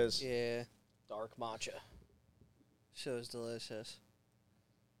what it is. Yeah, Dark matcha. shit was delicious.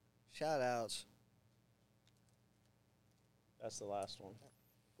 Shout outs. That's the last one.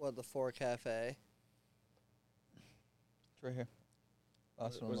 What, the 4 Cafe? It's right here.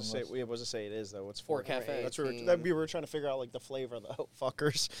 Last one What on does the it list. say? What does it say? It is though. It's 4 4 Cafe. That's what 18. we were trying to figure out, like the flavor of the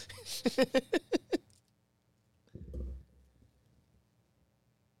fuckers.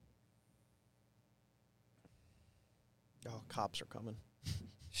 Oh, cops are coming.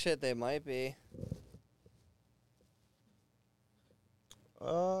 Shit, they might be.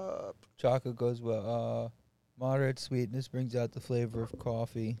 Chocolate goes well. Moderate sweetness brings out the flavor of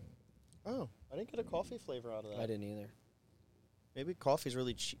coffee. Oh, I didn't get a coffee flavor out of that. I didn't either. Maybe coffee's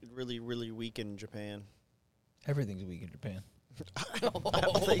really, really weak in Japan. Everything's weak in Japan. I don't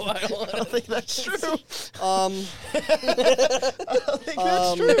think that's true. I don't think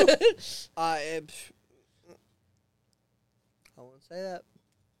that's true. I wouldn't say that.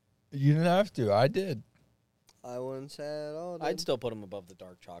 You didn't have to. I did. I wouldn't say that at all. Dude. I'd still put them above the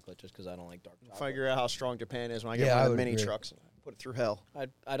dark chocolate just because I don't like dark chocolate. Figure out how strong Japan is when I get Yeah, one I of the would mini agree. trucks. Put it through hell.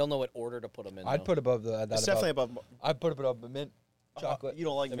 I don't know what order to put them in. I'd though. put above the. It's definitely above. I'd put it above the mint chocolate. You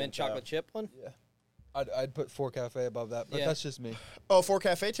don't like the mint chocolate chip one. Yeah. I'd put 4 Cafe above that, but Yeah. that's just me. Oh, 4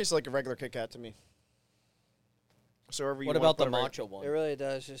 Cafe tastes like a regular Kit Kat to me. So wherever you What wanna about the put it right- matcha one? It really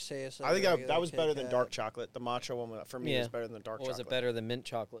does just say it's. Like I think a that regular was Kit better than Kat. dark chocolate. The matcha one for me Yeah. is better than dark Or was chocolate. it better than mint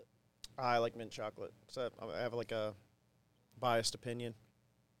chocolate? I like mint chocolate. So I have like a biased opinion.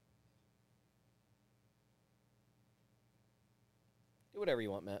 Do whatever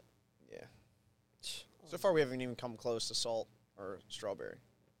you want, Matt. Yeah. So far, we haven't even come close to salt or strawberry.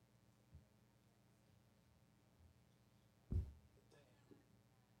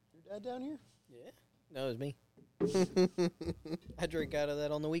 Your dad down here? Yeah. No, it was me. I drink out of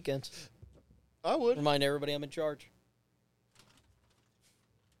that on the weekends. I would. Remind everybody I'm in charge.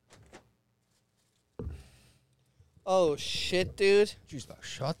 Oh shit, dude! Juice box,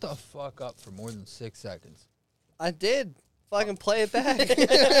 shut the fuck up for more than 6 seconds. I did. Fucking play it back.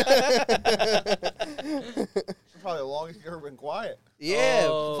 Probably the longest you've ever been quiet. Yeah,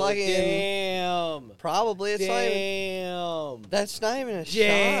 Oh, fucking. damn. Probably it's not even. Damn. That's not even a shot.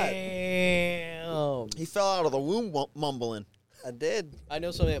 Damn. He fell out of the womb mumbling. I did. I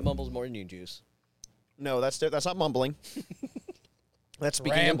know somebody that mumbles more than you, Juice. No, that's not mumbling. That's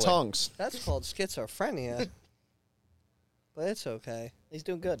speaking in Rambling. tongues. That's called schizophrenia. But it's okay. He's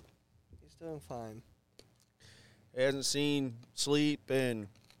doing good. He's doing fine. He hasn't seen sleep in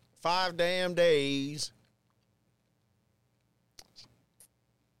 5 damn days.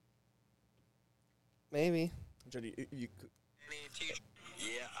 Maybe. Yeah,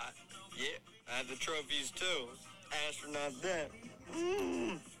 I had the trophies too. Astronaut then.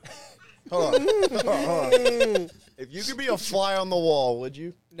 Hold on. Hold on. If you could be a fly on the wall, would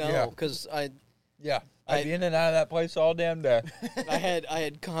you? No, Yeah. because Yeah, I'd be in and out of that place all damn day. I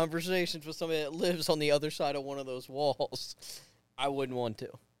had conversations with somebody that lives on the other side of one of those walls. I wouldn't want to.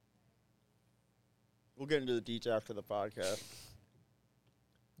 We'll get into the details after the podcast.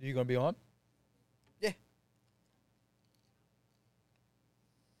 You gonna be on? Yeah.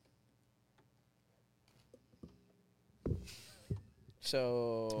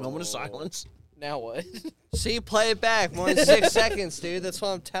 So Moment of silence. Now what? See, play it back. More than 6 seconds, dude. That's what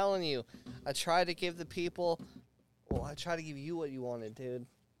I'm telling you. I tried to give the people. Well, I tried to give you what you wanted, dude.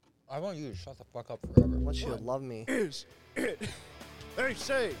 I want you to shut the fuck up forever. I want you to love me. Is it? They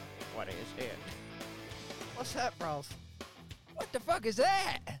say. What is it? What's that, bro? What the fuck is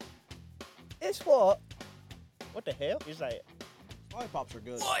that? It's what? What the hell is that? Lollipops are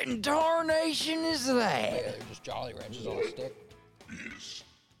good. What in tarnation is that? Yeah, they're just Jolly Ranchers on a stick.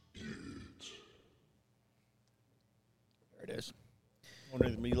 There it is. One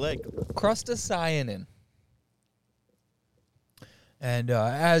of me leg. Crustacyanin. And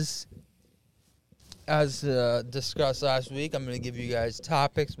as discussed last week, I'm going to give you guys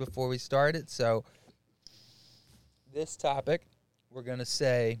topics before we start it. So this topic, we're going to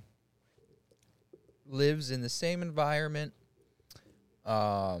say, lives in the same environment.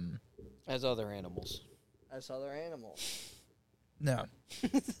 As other animals. As other animals. No.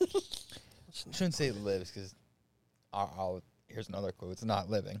 Shouldn't say lives because here's another clue. It's not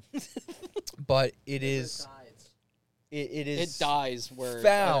living. But it is. It is. It dies where other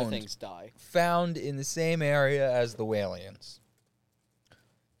found. things die. Found in the same area as the Whalians.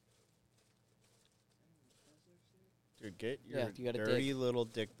 Dude, get your Yeah, you gotta dirty dig. little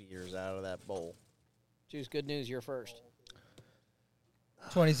dick beers out of that bowl. Juice, good news, you're first.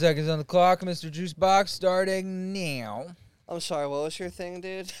 20 seconds on the clock, Mr. Juicebox, starting now. I'm sorry, what was your thing,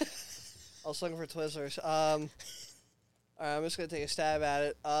 dude? I was looking for Twizzlers. All right, I'm just going to take a stab at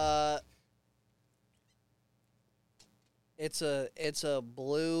it. It's a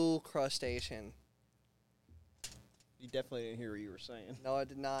blue crustacean. You definitely didn't hear what you were saying. No, I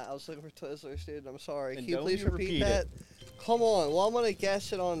did not. I was looking for Twizzlers, dude. I'm sorry. And Can you don't please you repeat repeat that? it. Come on. Well, I'm going to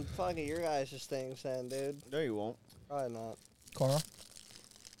guess it on fucking your guys' things then, dude. No, you won't. Probably not. Carl?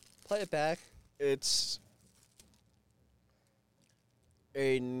 Play it back. It's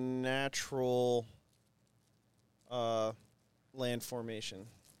a natural land formation.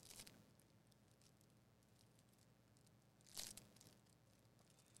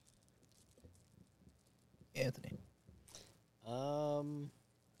 Anthony.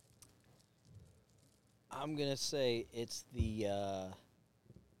 I'm gonna say it's the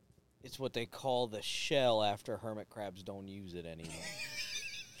it's what they call the shell after hermit crabs don't use it anymore.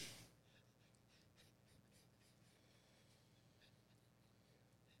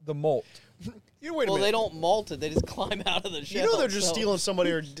 The molt. You wait a Well, minute. they don't molt it; they just climb out of the shell. You know they're just so- stealing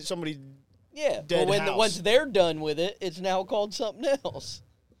somebody or somebody. Yeah, dead but house. once they're done with it, it's now called something else.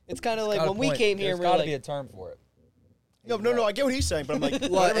 It's kind of like Got a when we point. came here, There's we got were to like, be a term for it. No, I get what he's saying, but I'm like, I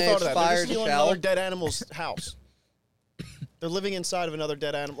What, never thought of that. They're expired just stealing shell? another dead animal's house. They're living inside of another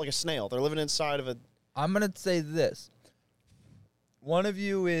dead animal, like a snail. They're living inside of a. I'm gonna say this. One of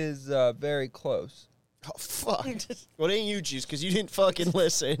you is very close. Oh, fuck. Well, it ain't you, Juice, because you didn't fucking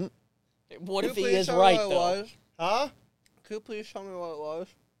listen. what if Could you he please is tell me right what it though? was? Huh? Could you please tell me what it was?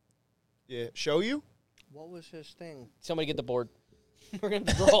 Yeah. Show you? What was his thing? Somebody get the board. We're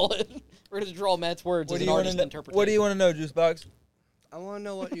gonna draw it. We're gonna draw Matt's words as an artist interpretation. What do you want to know, Juicebox? I want to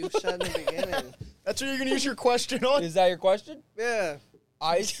know what you said in the beginning. That's what you're going to use your question on? Is that your question? Yeah.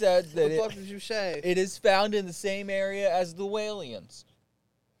 I said What that the fuck did you say? it is found in the same area as the Whalians.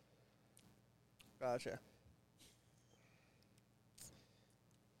 Gotcha.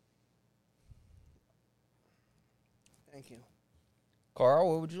 Thank you. Carl,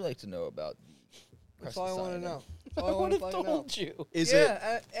 what would you like to know about the That's all I want to Crescent know. That's I all I want would to have fucking know. told you. Is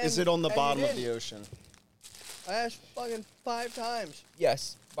Yeah, it on the and you bottom of didn't. the ocean? I asked fucking 5 times.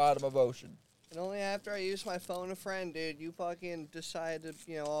 Yes, bottom of ocean. And only after I used my phone a friend, dude, you fucking decided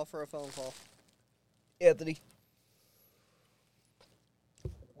to, offer a phone call. Anthony,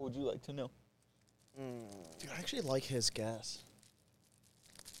 what would you like to know? Dude, I actually like his guess.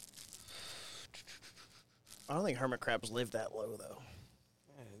 I don't think hermit crabs live that low, though.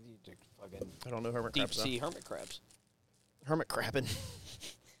 Fucking I don't know hermit deep crabs. though. sea hermit crabs. Hermit crabbing.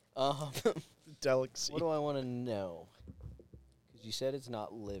 Um, Delicacy. what do I want to know? Because you said it's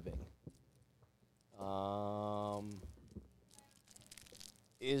not living.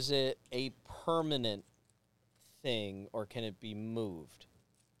 Is it a permanent thing or can it be moved?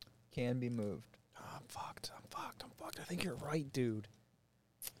 Can be moved. Oh, I'm fucked. I think you're right, dude.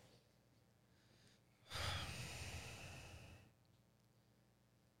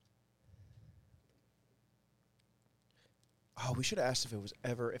 Oh, we should have asked if it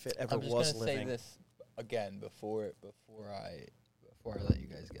ever I'm just was gonna living. say this again before I let you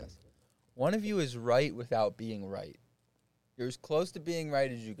guys guess. One of you is right without being right. You're as close to being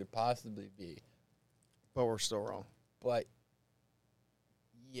right as you could possibly be. But we're still wrong. But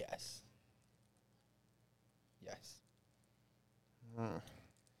yes. Yes. Can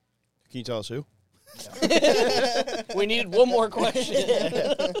you tell us who? We needed one more question.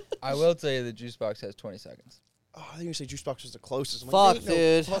 I will tell you the juice box has 20 seconds. Oh, I think you say juice box was the closest. I'm Fuck, like, ain't no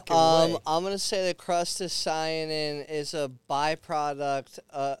dude. fucking way. I'm gonna say that crustacyanin is a byproduct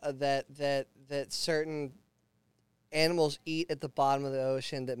that certain animals eat at the bottom of the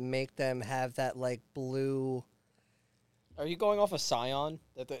ocean that make them have that like blue Are you going off of Scion?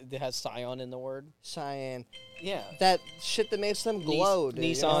 That has Scion in the word? cyan. Yeah. That shit that makes them glow, dude.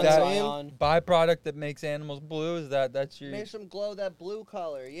 You know Nissan what That- I'm saying? Scion. Byproduct that makes animals blue is that's your Makes them glow that blue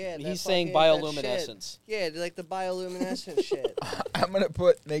color. Yeah. that He's saying fucking- that shit. bioluminescence. Yeah, like the bioluminescent shit. I'm gonna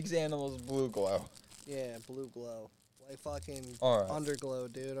put makes animals blue glow. Yeah, blue glow. Like fucking All right.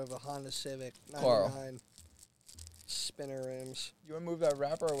 underglow, dude, of a Honda Civic 99. Carl. Spinner rims. You wanna move that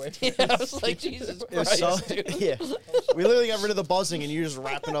wrapper away from Yeah, I was like, Jesus It was Christ, so- dude. yeah. We literally got rid of the buzzing and you're just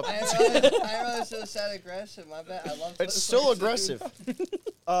wrapping up. I realized it was that aggressive. My bad. I love It's still aggressive. Fuck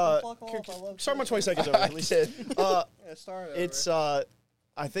off, I love Start my 20 Toy seconds over, at least. Yeah, start over. It's I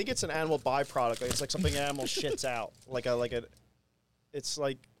think it's an animal byproduct. Like, it's like something an animal shits out. It's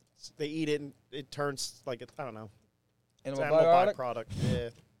like they eat it and it turns like I don't know. It's animal animal byproduct. byproduct. Yeah.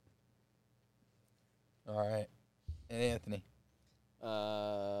 All right. And Anthony.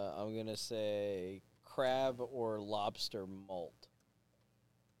 I'm going to say crab or lobster molt.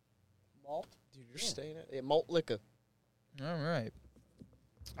 malt. Dude, you're staying at malt liquor. All right.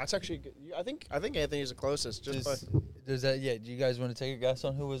 That's actually good. I think Anthony's the closest. Just by Does that? Yeah. Do you guys want to take a guess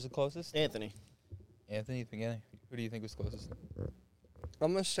on who was the closest? Anthony. Anthony, beginning. Who do you think was closest?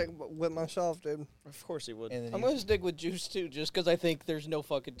 I'm gonna stick with myself, dude. Of course he would. Anthony. I'm going to stick with Juice, too, just because I think there's no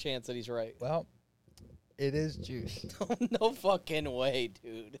fucking chance that he's right. Well, it is juice. No fucking way,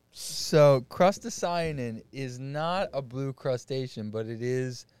 dude. So crustacyanin is not a blue crustacean, but it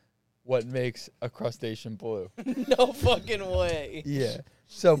is what makes a crustacean blue. No fucking way. Yeah.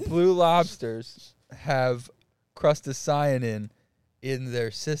 So blue lobsters have crustacyanin in their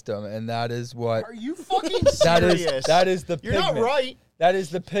system, and that is what Are you fucking that serious? is the You're pigment. not right. That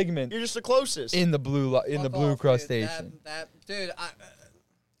is the pigment You're just the closest. in the blue Fuck blue off, crustacean. Dude,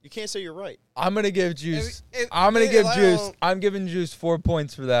 You can't say you're right. I'm gonna give Juice. If- I'm gonna if give I Juice. don't- I'm giving Juice 4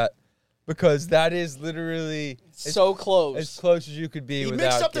 points for that because that is literally So close. as close as you could be. He without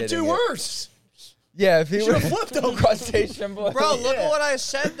mixed up the getting two it. words. Yeah, if he Should've would flipped them. crustacean blue. Bro, look Yeah. at what I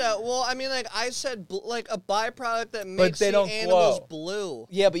said. That well, I mean, like I said, like a byproduct that makes they the don't animals glow. blue.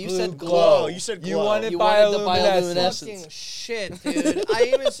 Yeah, but you Blue said glow. glow. Oh, you said You glow. wanted You wanted the bioluminescence. bioluminescence. Fucking shit, dude. I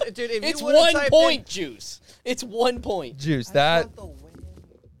even dude, if It's you would've 1 typed point, Juice. It's 1 point. Juice. In, That the win.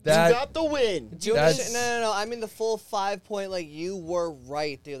 You that got the win. Do you That's- understand? No. I mean the full 5 point. Like you were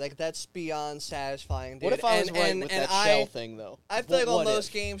right, dude. Like that's beyond satisfying, dude. What if I was and, right and, with and that I, shell thing, though? I feel like on What most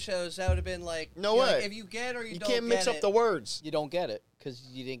if? game shows that would have been like, No you know, way. like, if you get or you, You don't can't mix get up it. the words. You don't get it because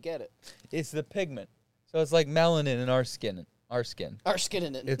you didn't get it. it's the pigment. So it's like melanin in our skin. Our skin. Our skin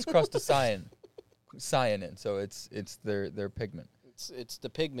in it. It's crustacyan, cyanin. So it's their pigment. It's the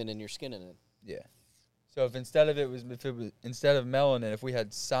pigment in your skin in it. Yeah. So if instead of melanin, if we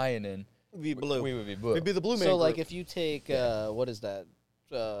had cyanin, It'd be blue. we would be blue. It'd be the blue man. So, like, group. if you take what is that?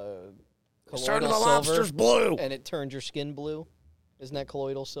 Starting Colloidal the silver, lobster's blue. and it turns your skin blue. Isn't that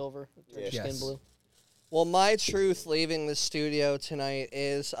colloidal silver? It turns your Yes. skin blue. Well, my truth leaving the studio tonight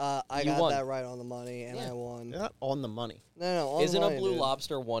is I You got won. that right on the money, and Yeah. I won. You're not on the money. No, on Isn't the a money, blue dude.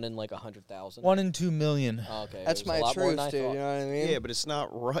 lobster 1 in like 100,000? 1 in 2 million. Oh, okay, That's it was my a lot more truth, than I dude. thought. You know what I mean? Yeah, but it's not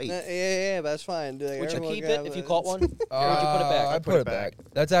right. Yeah, but that's fine. Dude, like, Would you everyone keep can it have if you caught one? Or would you put it back? I put it back.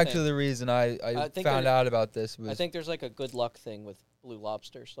 That's actually the reason I think found there- out about this. I Was think there's like a good luck thing with blue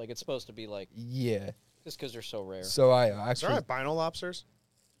lobsters. Like it's supposed to be like yeah. just because they're so rare. So I Is there actually albino lobsters?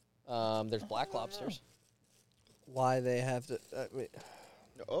 There's black lobsters. Why they have to?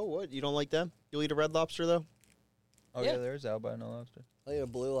 Oh, what? You don't like them? You'll eat a red lobster though? oh Yeah. yeah, there's albino lobster. Like a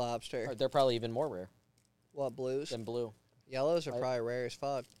blue lobster. They're probably even more rare What blues? than blue. Yellows are I- probably rare as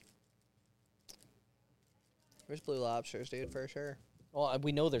fuck. There's blue lobsters, dude, for sure. Well,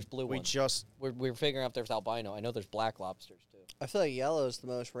 we know there's blue We ones. just We're figuring out if there's albino. I know there's black lobsters too. I feel like yellow is the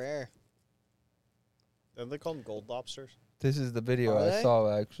most rare. don't they call them gold lobsters? This is the video Are I they?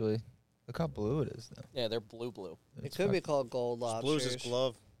 saw actually. Look how blue it is though. Yeah, they're blue. It It's could be fuck- called gold Blue lobsters. is his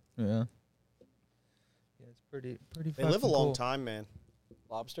glove. Yeah. Yeah, it's pretty. They live a fucking long cool. time, man.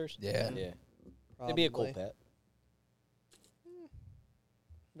 Lobsters? Yeah. Yeah. It'd be a cool Probably. pet.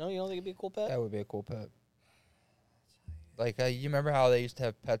 No, you don't think it'd be a cool pet? That would be a cool pet. Like you remember how they used to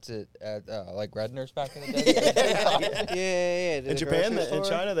have pets at like Redner's back in the day? Yeah. Dude, In the Japan, grocery in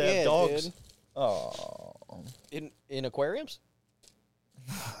store? China, they have Yeah, dogs. dude. Oh. In aquariums?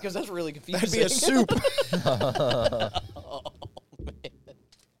 Because that's really confusing. That'd be a soup. Oh, man.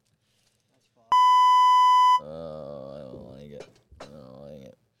 I don't like it. I don't like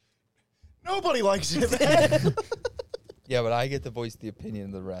it. Nobody likes it, man. Yeah, but I get to voice the opinion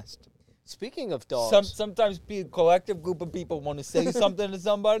of the rest. Speaking of dogs, Sometimes a collective group of people want to say something to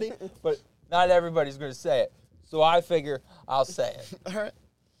somebody, but not everybody's going to say it. So I figure I'll say it. All right.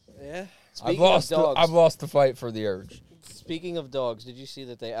 Yeah. speaking of dogs, I've lost the fight for the urge. speaking of dogs, did you see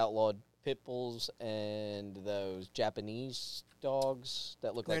that they outlawed pit bulls and those Japanese dogs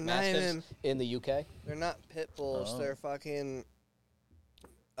that look They're like not mastiffs even- in the UK? They're not pit bulls. Oh. They're fucking.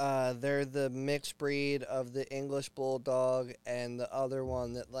 They're the mixed breed of the English bulldog and the other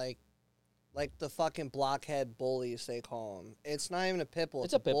one that like the fucking blockhead bullies they call them. It's not even a pit bull.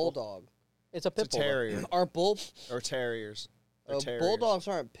 It's It's a pit bull. bulldog. It's a pit It's a bull. though. terrier. Are bull Or terriers. They're terriers. bulldogs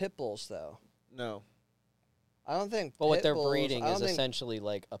aren't pit bulls though? No. I don't think. But what pit they're bulls- breeding I don't is think- essentially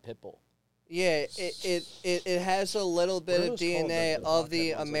like a pit bull. Yeah, it has a little bit What are of those called, DNA the of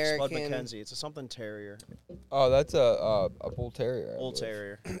the blockhead ones? Like Spud American. McKenzie. It's a something terrier. Oh, that's a bull terrier. I Bull believe.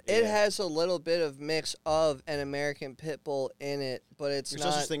 terrier. It Yeah. has a little bit of mix of an American pit bull in it, but it's There's no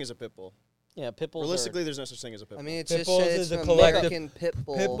not. such thing as a pit bull. Yeah, pit bulls. Realistically, there's no such thing as a pit I bull. mean, it Pit just bulls says is it's a an collective- American pit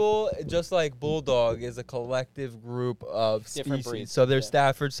bull. Pit bull, just like bulldog, is a collective group of Different species. breeds, So there's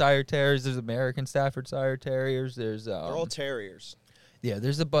yeah. Staffordshire Terriers, there's American Staffordshire Terriers, there's They're all terriers. yeah,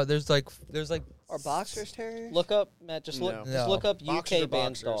 there's like Are boxers terriers? Look up, Matt. Just look. No. Just No. look up Boxers UK are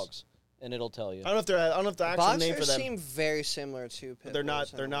banned boxers. dogs, and it'll tell you. I don't know if the actual name for Boxers them. seem very similar to pit They're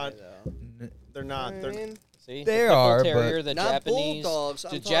not- bulls in they're a not- way, though. They're You not. know what They're, I mean? See, They the pit bull are, terrier, but- the Not Japanese, bulldogs. I'm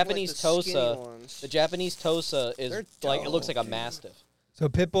the talking like Japanese the skinny Tosa, ones. the Japanese Tosa is They're like it looks dope, like a dude. mastiff. so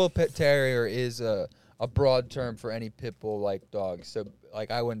pit bull pit terrier is a broad term for any pit bull like dog. So like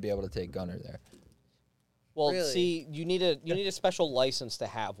I wouldn't be able to take Gunner there. Well, Really? see, you need a special license to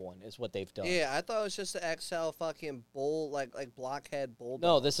have one. Is what they've done. Yeah, I thought it was just the XL fucking bull, like blockhead bulldog.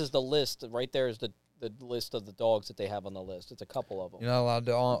 No, this is the list. Right there is the list of the dogs that they have on the list. It's a couple of them. You're not allowed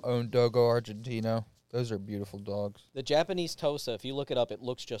to own Dogo Argentino. Those are beautiful dogs. The Japanese Tosa, if you look it up, it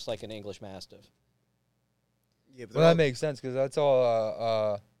looks just like an English Mastiff. yeah, but Well, that makes sense because that's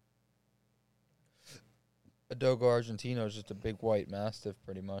all Dogo Argentino is just a big white mastiff,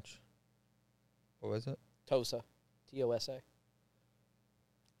 pretty much. What was it? Tosa. Tosa.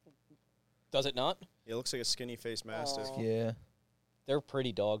 Does it not? Yeah, it looks like a skinny faced mastiff. Oh. Yeah. They're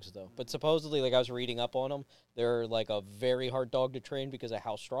pretty dogs, though. But supposedly, like I was reading up on them, they're like a very hard dog to train because of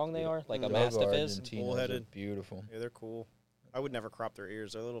how strong they are, like a Dogo mastiff is. Argentinos are Bullheaded. beautiful. Yeah, they're cool. I would never crop their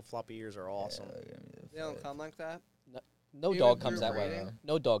ears. Their little floppy ears are awesome. Yeah, They don't come like that. No Even dog comes through that way. breeding?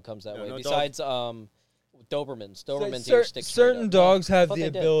 No dog comes that No, way. no dog. Besides, Dobermans. Dobermans Cer- ears stick straight certain up. dogs have Thought the they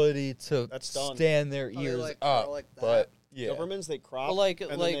did. ability to That's done. stand their Oh, they, ears like, up, curl like that. but yeah. Dobermans, they crop, Well, like-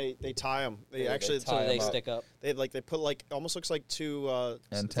 and like- then they tie them. They Yeah, they actually tie So they 'em up. stick up. they put like almost looks like two it's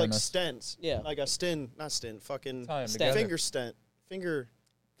like Antennas. stents. Yeah. Like a not stint, fucking Tie 'em Stent. together. finger stent. Finger.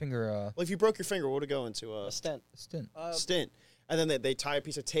 Finger Well, if you broke your finger, what would it go into? A stent. stint. Stint. And then they tie a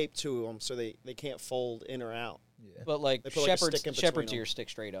piece of tape to them so they can't fold in or out. Yeah. But like They put, like, a Shepherd's, stick in between Shepherd's 'em. ears stick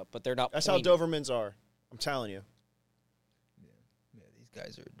straight up, but they're not. That's how pointy. Dobermans are. I'm telling you. Yeah, these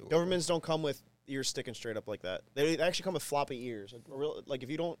guys are adorable. Dobermans don't come with ears sticking straight up like that. They actually come with floppy ears. Like if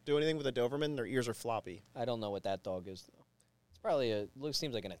you don't do anything with a Doberman, their ears are floppy. I don't know what that dog is though. It's probably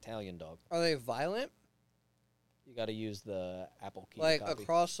seems like an Italian dog. Are they violent? You got to use the Apple key. Like copy.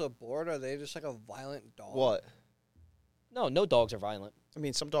 across the board, are they just like a violent dog? What? No dogs are violent. I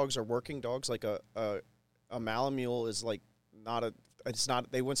mean, some dogs are working dogs. Like a Malamute is like not a. It's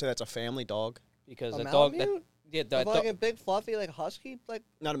not. They wouldn't say that's a family dog. Because A a dog that Malamute? yeah, Like, that like dog, a big fluffy like husky like.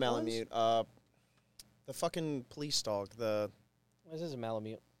 Not a Ones? Malamute. The fucking police dog. this is a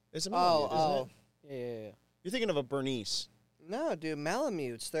Malamute. It's a Malamute, isn't it? Yeah. You're thinking of a Bernese. No, dude,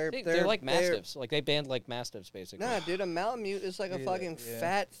 Malamutes. They're They're like mastiffs. Like they band like mastiffs basically. Nah, dude, a Malamute is like a Yeah, fucking yeah.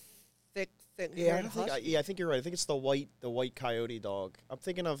 fat, thick Yeah, haired husky. I think you're right. I think it's the white coyote dog. I'm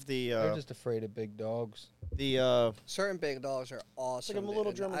thinking of They're just afraid of big dogs. Certain big dogs are awesome. a little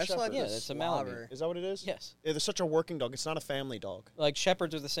dude. German I just like Shepherd. Yeah, the it's a Malamute. slobber. is that what it is? Yes. Yeah, they're such a working dog. It's not a family dog. Like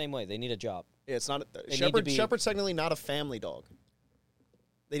shepherds are the same way. They need a job. Yeah, it's not. need to Shepherd's be- technically not a family dog.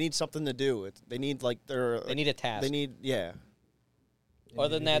 They need something to do. They need like They need a task. They need yeah.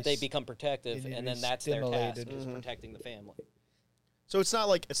 Other than that, they be. become protective, they need and to then be that's their task stimulated. is Mhm. protecting the family. So it's not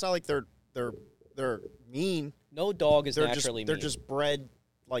like they're mean. No dog is They're naturally they're mean. just bred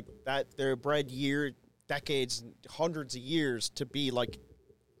like that. They're bred decades, hundreds of years to be like.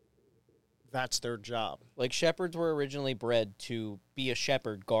 That's their job. Like shepherds were originally bred to be a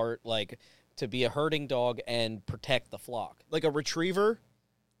shepherd, to be a herding dog and protect the flock. Like a retriever,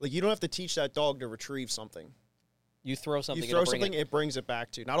 like you don't have to teach that dog to retrieve something. You throw something. You throw it'll bring something, it brings it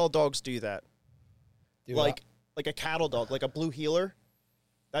back to you. Not all dogs do that. Dude, like a cattle dog, like a blue heeler.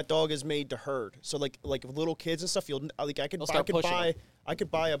 That dog is made to herd. So like little kids and stuff, They'll start pushing 'em. I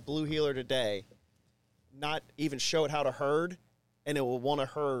could buy a blue heeler today, not even show it how to herd, and it will want to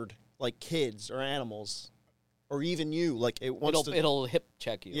herd like kids or animals, or even you. Like it wants to. It'll hip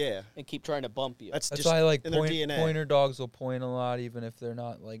check you. Yeah. And keep trying to bump you. That's That's just why like in their DNA. pointer dogs will point a lot, even if they're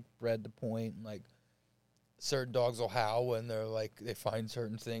not like bred to point. And, like certain dogs will howl when they're like they find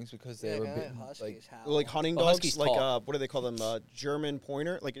certain things because they Yeah, were kinda bitten. huskies Like howl. Like hunting Well, dogs, huskies like talk. what do they call them? German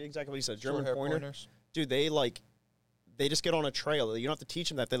pointer, like exactly what you said, German short-hair pointer. pointers. Dude, they just get on a trail. You don't have to teach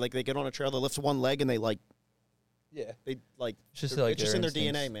them that. They get on a trail. They lift one leg and they Yeah, It's just they're- like it's just their in their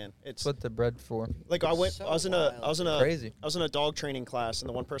instincts. DNA, man. It's That's what they're bred for. like I so was in a Crazy. I was in a dog training class, and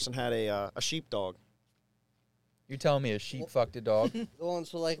the one person had a sheep dog. You're telling me a sheep fucked a dog? The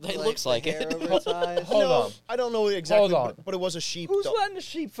ones with like It the, looks like the it. hair over its eyes. Hold no, on. I don't know exactly, Hold on. but it was a sheep Who's dog. letting a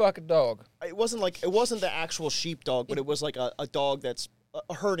sheep fuck a dog? It wasn't the actual sheep dog, but it was like a dog that's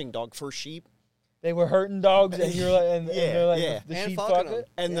a herding dog for sheep. They were hurting dogs, and you're like, and they're like, yeah. the And sheep fucking fuck them. it.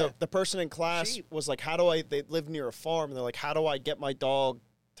 And Yeah. the person in class Sheep. was like, they live near a farm, and they're like, how do I get my dog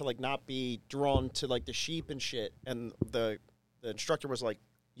to like not be drawn to like the sheep and shit? And the instructor was like,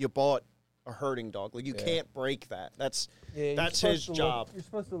 you bought a herding dog. Like you Yeah. can't break that. That's Yeah, That's his job. You're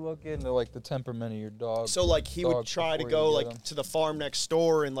supposed to look into like the temperament of your dog. so like he would Dog try to before go you get like 'em. to the farm next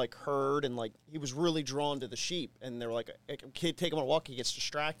door and like herd, and like he was really drawn to the sheep, and they were like, kid, take him on a walk, he gets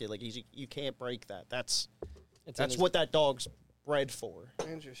distracted. Like you can't break that. It's in That's his- what that dog's bred for.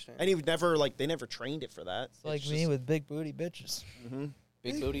 Interesting. And he would never they never trained it for that. It's like me with big booty bitches.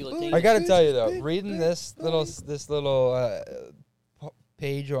 big booty booty. Latino. I gotta tell you though, big, reading big this little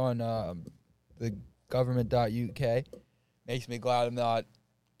page on the government.uk makes me glad I'm not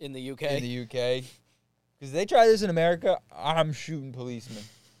in the UK. in the UK. Because they try this in America, I'm shooting policemen.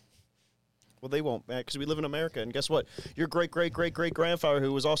 Well, they won't, man, because we live in America. And guess what? Your great-great-great-great-grandfather,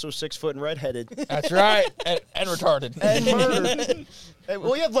 who was also 6 foot and redheaded, That's right, and retarded. and murdered.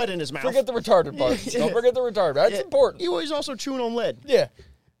 Well, he had lead in his mouth. Forget the retarded part. Don't forget the retarded. That's Yeah. important. He was also chewing on lead. Yeah.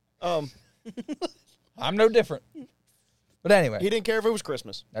 Um, I'm no different. But anyway. He didn't care if it was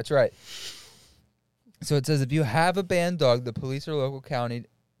Christmas. That's right. So it says if you have a banned dog, the police or local county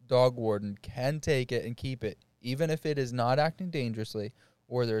dog warden can take it and keep it, even if it is not acting dangerously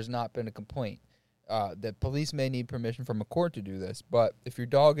or there has not been a complaint. The police may need permission from a court to do this, but if your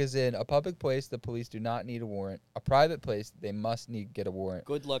dog is in a public place, the police do not need a warrant. A private place, they must get a warrant.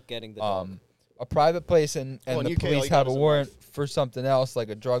 Good luck getting the dog. A private place and Well, in the UK, all police you got have a is a warrant for something else, like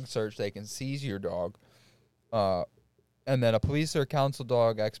a drug search, they can seize your dog. And then a police or council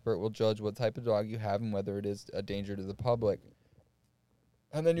dog expert will judge what type of dog you have and whether it is a danger to the public.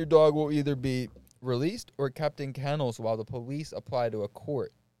 And then your dog will either be released or kept in kennels while the police apply to a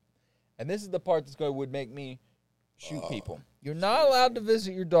court. And this is the part that would make me shoot people. You're not allowed to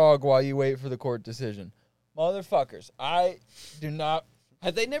visit your dog while you wait for the court decision. Motherfuckers, I do not...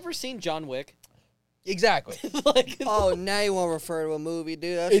 Have they never seen John Wick? Exactly. Like, Oh, now you want to refer to a movie,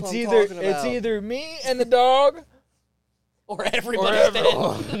 dude. That's It's what I'm either talking about. it's either me and the dog or or everybody's dead.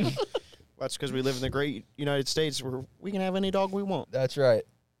 everyone. That's because we live in the great United States where we can have any dog we want. That's right.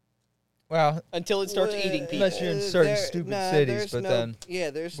 Well, Until it starts Well, eating people. unless you're in certain stupid cities, there's but no, then yeah,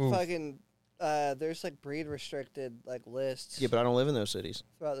 there's oof. fucking there's like breed restricted like lists Yeah, but I don't live in those cities.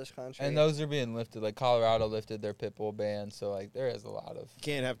 throughout this country. and those are being lifted. Like Colorado lifted their pit bull ban, so like there is a lot of. You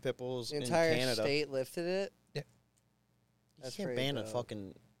can't have pit bulls the in entire Canada. state lifted it. You That's can't pretty ban a dope.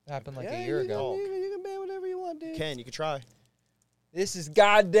 fucking... Happened like yeah, a year you ago. You can ban whatever you want, dude. You could try. This is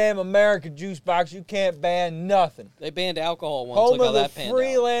goddamn America, juice box. You can't ban nothing. They banned alcohol once. Home Look how of the that panned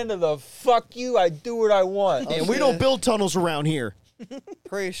free out. land of the fuck you. I do what I want. Oh, And we shit. don't build tunnels around here.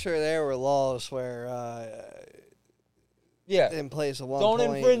 Pretty sure there were laws where Yeah. in place at one Don't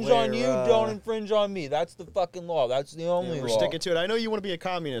point infringe on where, you. Don't infringe on me. That's the fucking law. That's the only We're law. sticking to it. I know you want to be a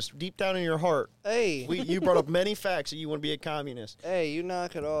communist. Deep down in your heart, Hey, you brought up many facts that you want to be a communist. hey, you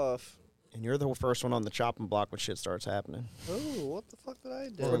knock it off. And you're the first one on the chopping block when shit starts happening. Ooh, what the fuck did I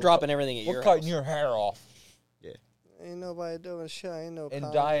do? We're dropping everything at We're your cutting house. your hair off Ain't nobody doing shit. Ain't no. and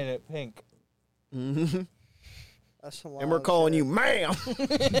con- dyeing it pink. Mm-hmm. That's some And we're wild calling shit. you ma'am.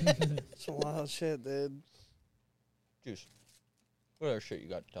 Some wild shit, dude. Juice. What other shit you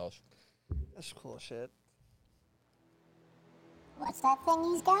got to tell us? That's cool shit. What's that thing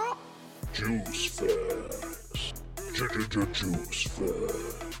he's got? Juice facts. Juice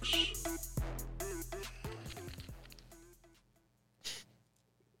facts.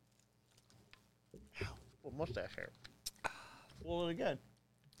 What mustache hair? Pull it again.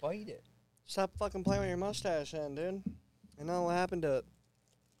 Bite it. Stop fucking playing with your mustache, then, dude. I know what happened to it.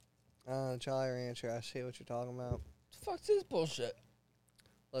 Jolly Rancher. I see what you're talking about. The fuck's this bullshit?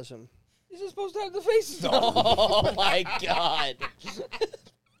 Listen, You're just supposed to have the faces on. Oh my god.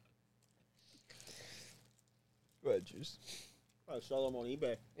 Go ahead, Juice. I sell them on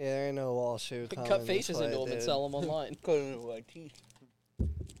eBay. yeah, there ain't no lawsuit coming. Cut this faces way, into them and dude. sell them online. Cut it into my teeth.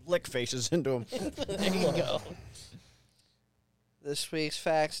 Lick faces into them. There you go. This week's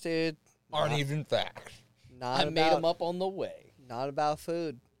facts, dude. Aren't even facts. Not I made about, them up on the way. Not about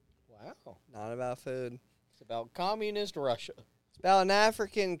food. Wow. Not about food. It's about communist Russia. It's about an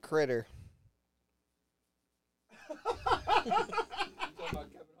African critter.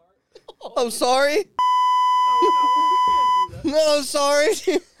 I'm sorry. No, I'm sorry.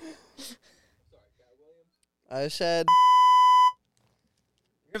 I said,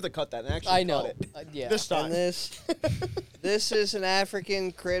 You have to cut that and actually I know. cut it. Yeah. This time. and this is an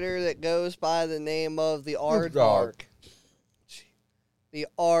African critter that goes by the name of the aardvark. The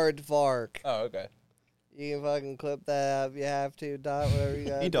aardvark. Oh, okay. You can fucking clip that up. You have to, Dot, whatever you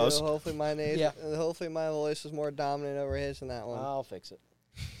gotta He do. does. Hopefully my name, Yeah. hopefully my voice is more dominant over his in that one. I'll fix it.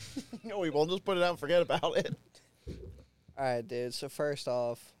 No, we won't. Just put it out and forget about it. All right, dude. So first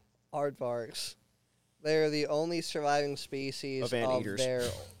off, aardvarks. They're the only surviving species Of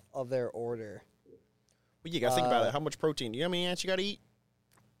anteaters. of their order. Well, you got to think about it. How much protein? Do you know how many ants you got to eat?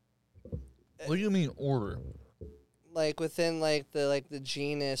 What do you mean order? Like within the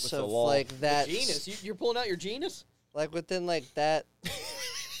genus With the of law. like that Genus. You're pulling out your genus? like within like that.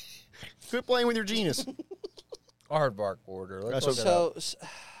 Quit playing with your genus. Aardvark order. Let's That's look it up. So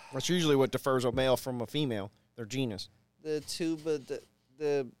That's usually what differs a male from a female. Their genus. the tuba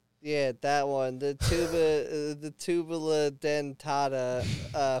the yeah, that one. The tubula dentata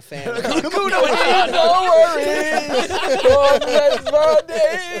family. No worries. On next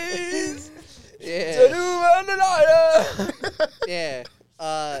Mondays. Yeah. Yeah.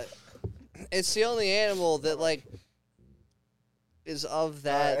 It's the only animal that like is of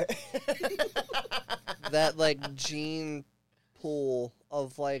that that like gene pool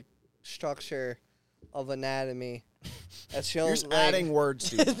of like structure of anatomy. That's You're just adding words,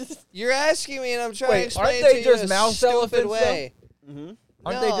 dude. You're asking me, and I'm trying to Wait, explain aren't it they to you just in a mouse stupid elephants, way. Mm-hmm.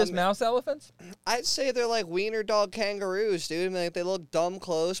 Aren't No, they I just mean- mouse elephants? I'd say they're like wiener dog kangaroos, dude. I mean, like, they look dumb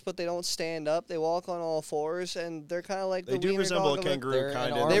close, but they don't stand up. They walk on all fours, and they're kind of like They the do wiener resemble a dog kangaroo, they're kind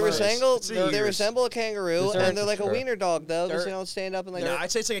an of. armor. They resemble It's the they ears. resemble a kangaroo, Is there- and they're like a Sure. wiener dog though, because They're- they don't stand up and like. Nah,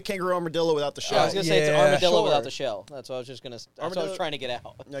 I'd say it's like a kangaroo armadillo without the I shell. was gonna say it's an Yeah, armadillo sure. without the shell. That's what I was just gonna. That's what I was Armadillo- trying to get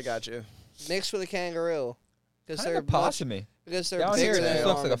out. I got you. Mixed with a kangaroo, because Kind they're of possumy. because they're Down bigger here, than this an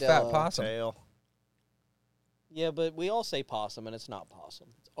looks like a fat armadillo. possum. Tail. Yeah, but we all say possum, and it's not possum.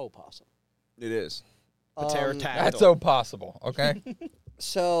 It's opossum. It is. Um, Pterodactyl. That's so possible, okay?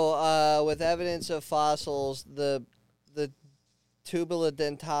 So, with evidence of fossils, the tubula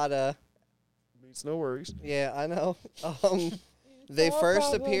dentata. It's no worries. Yeah, I know. They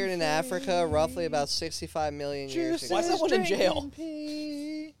first appeared in Africa roughly about 65 million years ago. Why is that one in jail?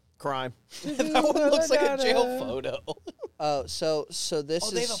 Crime. That one looks like a jail photo. Oh, so this Oh,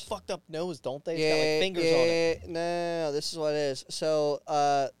 is. they have a fucked up nose, don't they? It's yeah, got like fingers on it. No, this is what it is. So,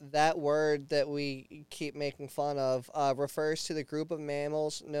 that word that we keep making fun of refers to the group of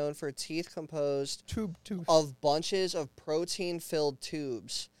mammals known for teeth composed Tooth. of bunches of protein-filled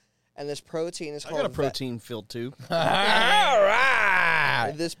tubes, and this protein is I called. got a protein-filled tube. All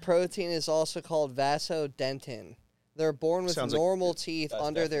right. This protein is also called vasodentin. They're born with Sounds like- normal teeth That's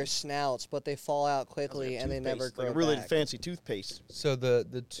under their definitely- snouts, but they fall out quickly and they never grow Like a really back. fancy toothpaste. So the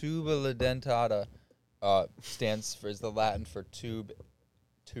tubula dentata stands for is the Latin for tube,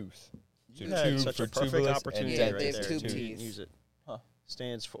 tooth. So You had tube such for a perfect tubulus opportunity and Yeah, right they have there. tube to teeth. Use it. Huh.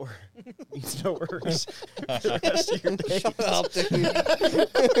 Stands for means no worries. For the rest of your days. Shut up,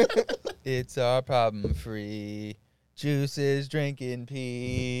 dude. It's our problem-free. Juices, drinking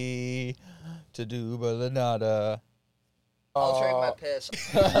pee. To do nada. I'll drink my piss.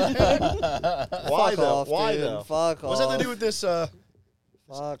 Why Fuck though? off, Why dude. though? Fuck What's off. that to do with this? Fuck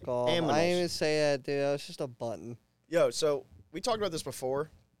off. I Aminals. didn't even say that, dude. That was just a button. Yo, so we talked about this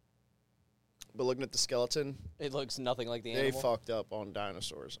before, but looking at the skeleton, It looks nothing like the they animal. fucked up on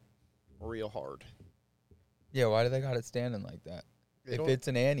dinosaurs, real hard. Yeah, why do they got it standing like that? They If don't- it's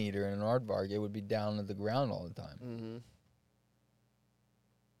an anteater and an aardvark, it would be down to the ground all the time. Mm-hmm.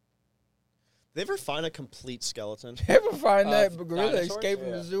 They ever find a complete skeleton? Ever find that Of gorilla dinosaurs? escape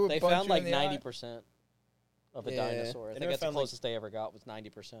from the zoo and They punch found you like in the eye? 90% of a Yeah. dinosaur. I They think never that's the found, like- closest they ever got was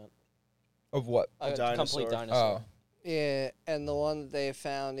 90%. Of what? A dinosaur. complete dinosaur. Oh. Yeah, and the one that they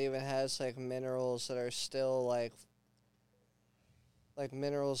found even has like minerals that are still like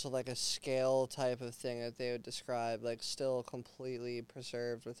minerals of like a scale type of thing that they would describe, like still completely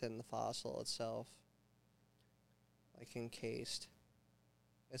preserved within the fossil itself. Like encased.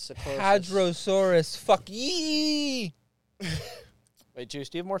 It's the closest. Hadrosaurus. Fuck ye! Wait, Juice,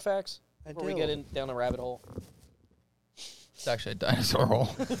 do you have more facts I before we do. get in, down a rabbit hole? It's actually a dinosaur hole.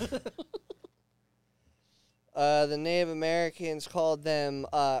 The Native Americans called them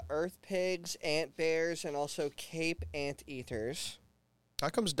earth pigs, ant bears, and also Cape anteaters. How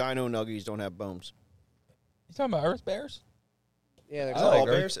comes dino nuggies don't have bones? You talking about earth bears? Yeah, they're Is that called all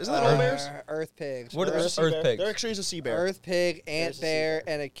bears? Isn't that all bears? Earth pigs. What are There's a earth, sea earth bear. pigs? There actually is a sea bear. earth pig, There's ant a sea bear,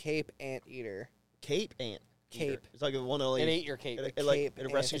 bear. and a Cape anteater. Cape ant. Cape. It's like a one of It like, ate your cape. it, A it, like cape it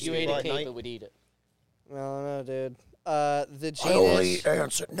ant. rescues If you people ate a at cape, night. it would eat it. No, dude. The genus.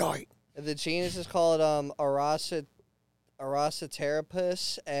 ants at night. The genus is called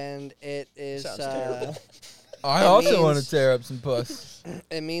Arasaterapus, and it is. Sounds terrible. I It also want to means- tear up some puss.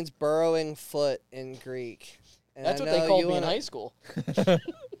 It means burrowing foot in Greek. And That's I what know they called you me in wanna- high school. Some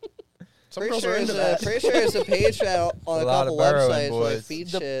Pretty girls sure, are there's into a, that. pretty sure there's a page for that on A a lot couple of burrowing, websites where they boys. feed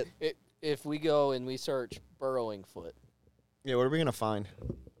The- shit. If we go and we search burrowing foot, Yeah, what are we gonna find?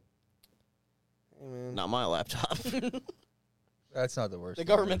 Hey, man. Not my laptop. That's not the worst. the thing.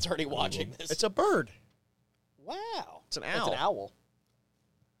 government's already watching this. It's a bird. Wow. It's an It's owl. an owl.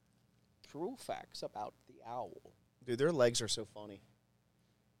 True facts about the owl. Dude, their legs are so funny.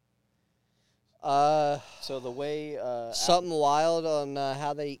 So the way Something wild on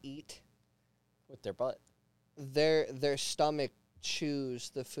how they eat. with their butt. Their stomach chews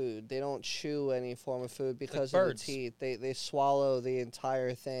the food. They don't chew any form of food because of birds. the teeth. They swallow the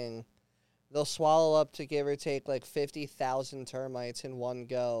entire thing. They'll swallow up to give or take like 50,000 termites in one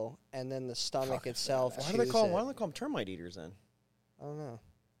go, and then the stomach itself. Why chews do they call it. them termite eaters then? I don't know.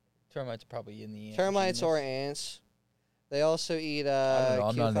 Termites are probably in the Termites genus. or ants. They also eat I don't know.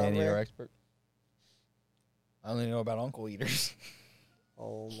 I'm not an cucumber. anteater expert. I only know about uncle eaters.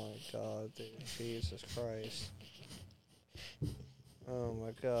 Oh my god, dude. Jesus Christ. Oh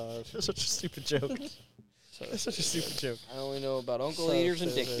my god. That's such a stupid joke. That's such a stupid joke. I only know about uncle So eaters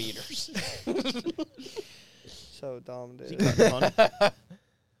and dick stupid. beaters. so dumb, Is he dude. cutting honey?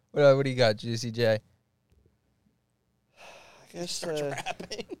 What do you got, Juicy J? I guess Starts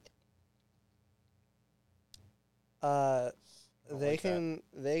rapping. they like that.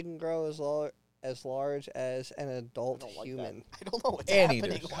 can grow as large as an I adult don't like human. that. I don't know what's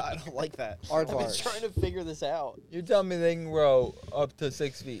Anteaters. happening. God, I don't like that. I've been Aardvarks. trying to figure this out. You tell me they can grow up to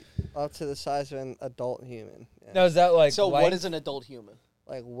 6 feet. Up to the size of an adult human. Yeah. Now, is that like So what length? is an adult human?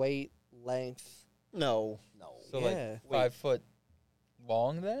 Like weight, length. No. No. So Yeah. like 5 foot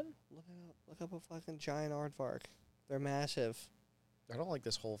long then? Look up a fucking giant aardvark. They're massive. I don't like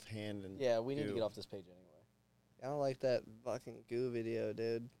this whole hand and Yeah, we need to goo. get off this page anyway. I don't like that fucking goo video,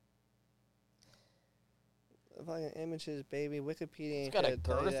 dude. The fucking images, baby. Wikipedia It's ain't got a gonna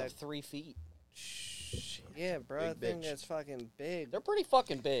tell you girth that. of 3 feet. Yeah, bro. I Big think bitch. that's fucking big. They're pretty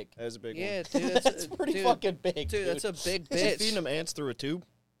fucking big. That is a big Yeah, one. dude. That's pretty dude, fucking big, Dude, that's a big Is he bitch. feeding him ants through a tube?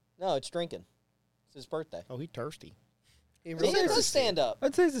 No, it's drinking. It's his birthday. Oh, he thirsty. He See, really it does is. stand up.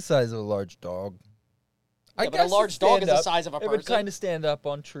 I'd say it's the size of a large dog. Yeah, but a large dog is the size of a It would person. kind of stand up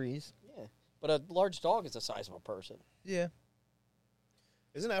on trees. Yeah, but a large dog is the size of a person. Yeah.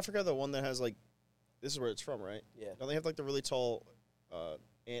 Isn't Africa the one that has like? This is where it's from, right? Yeah. Don't they have like the really tall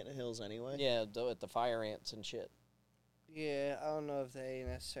ant hills anyway? Yeah, with the fire ants and shit. Yeah, I don't know if they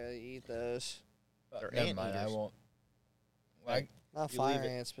necessarily eat those. They're Never mind. I anteaters. won't. Like, Not You fire leave it.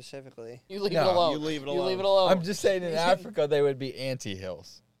 ants specifically. You leave No, it alone. you leave it You alone. leave it alone. I'm just saying in Africa they would be anti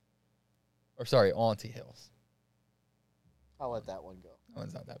hills. Or sorry, auntie hills. I'll let that one go. That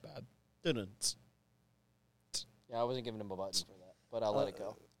one's not that bad. Didn't. Yeah, I wasn't giving him a button for that, but I'll let it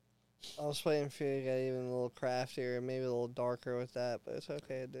go. I was waiting for you to get even a little craftier, maybe a little darker with that, but it's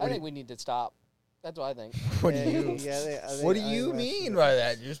okay, dude. I think we need to stop. That's what I think. What Yeah, do you? yeah, I think- What do I think you that's- mean by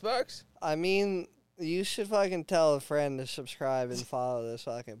that, Juicebox? I mean, you should fucking tell a friend to subscribe and follow this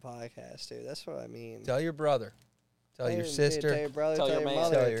fucking podcast, dude. That's what I mean. Tell your brother. Tell your Dude, sister. tell your brother, Tell tell, your your man.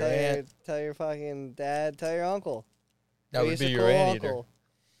 mother, Tell your aunt. tell your fucking dad, tell your uncle. That would He's be a your cool anteater. uncle.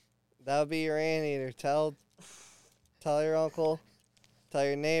 That would be your anteater. Tell your uncle, tell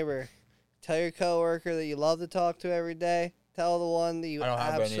your neighbor, tell your coworker that you love to talk to every day. Tell the one that you I don't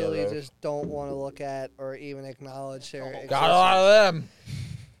have any of absolutely those. just don't want to look at or even acknowledge their existence. Got a lot of them.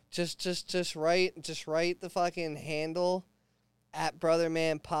 Just write the fucking handle at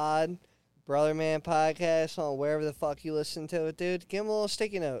Brotherman Pod, Brotherman Podcast on wherever the fuck you listen to it, dude. Give him a little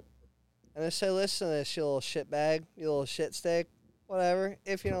sticky note. And just say, listen to this, you little shitbag, you little shit stick, whatever.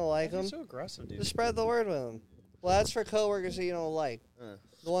 If you don't like them, He's so aggressive, dude. just spread the word with them. Well, that's for coworkers that you don't like.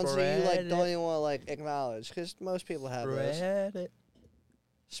 The ones that you like Spread don't it. even want to like acknowledge, because most people have those. Spread it.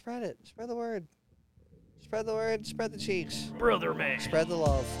 Spread it. Spread the word. Spread the word. Spread the cheeks. Brother man. Spread the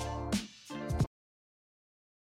love.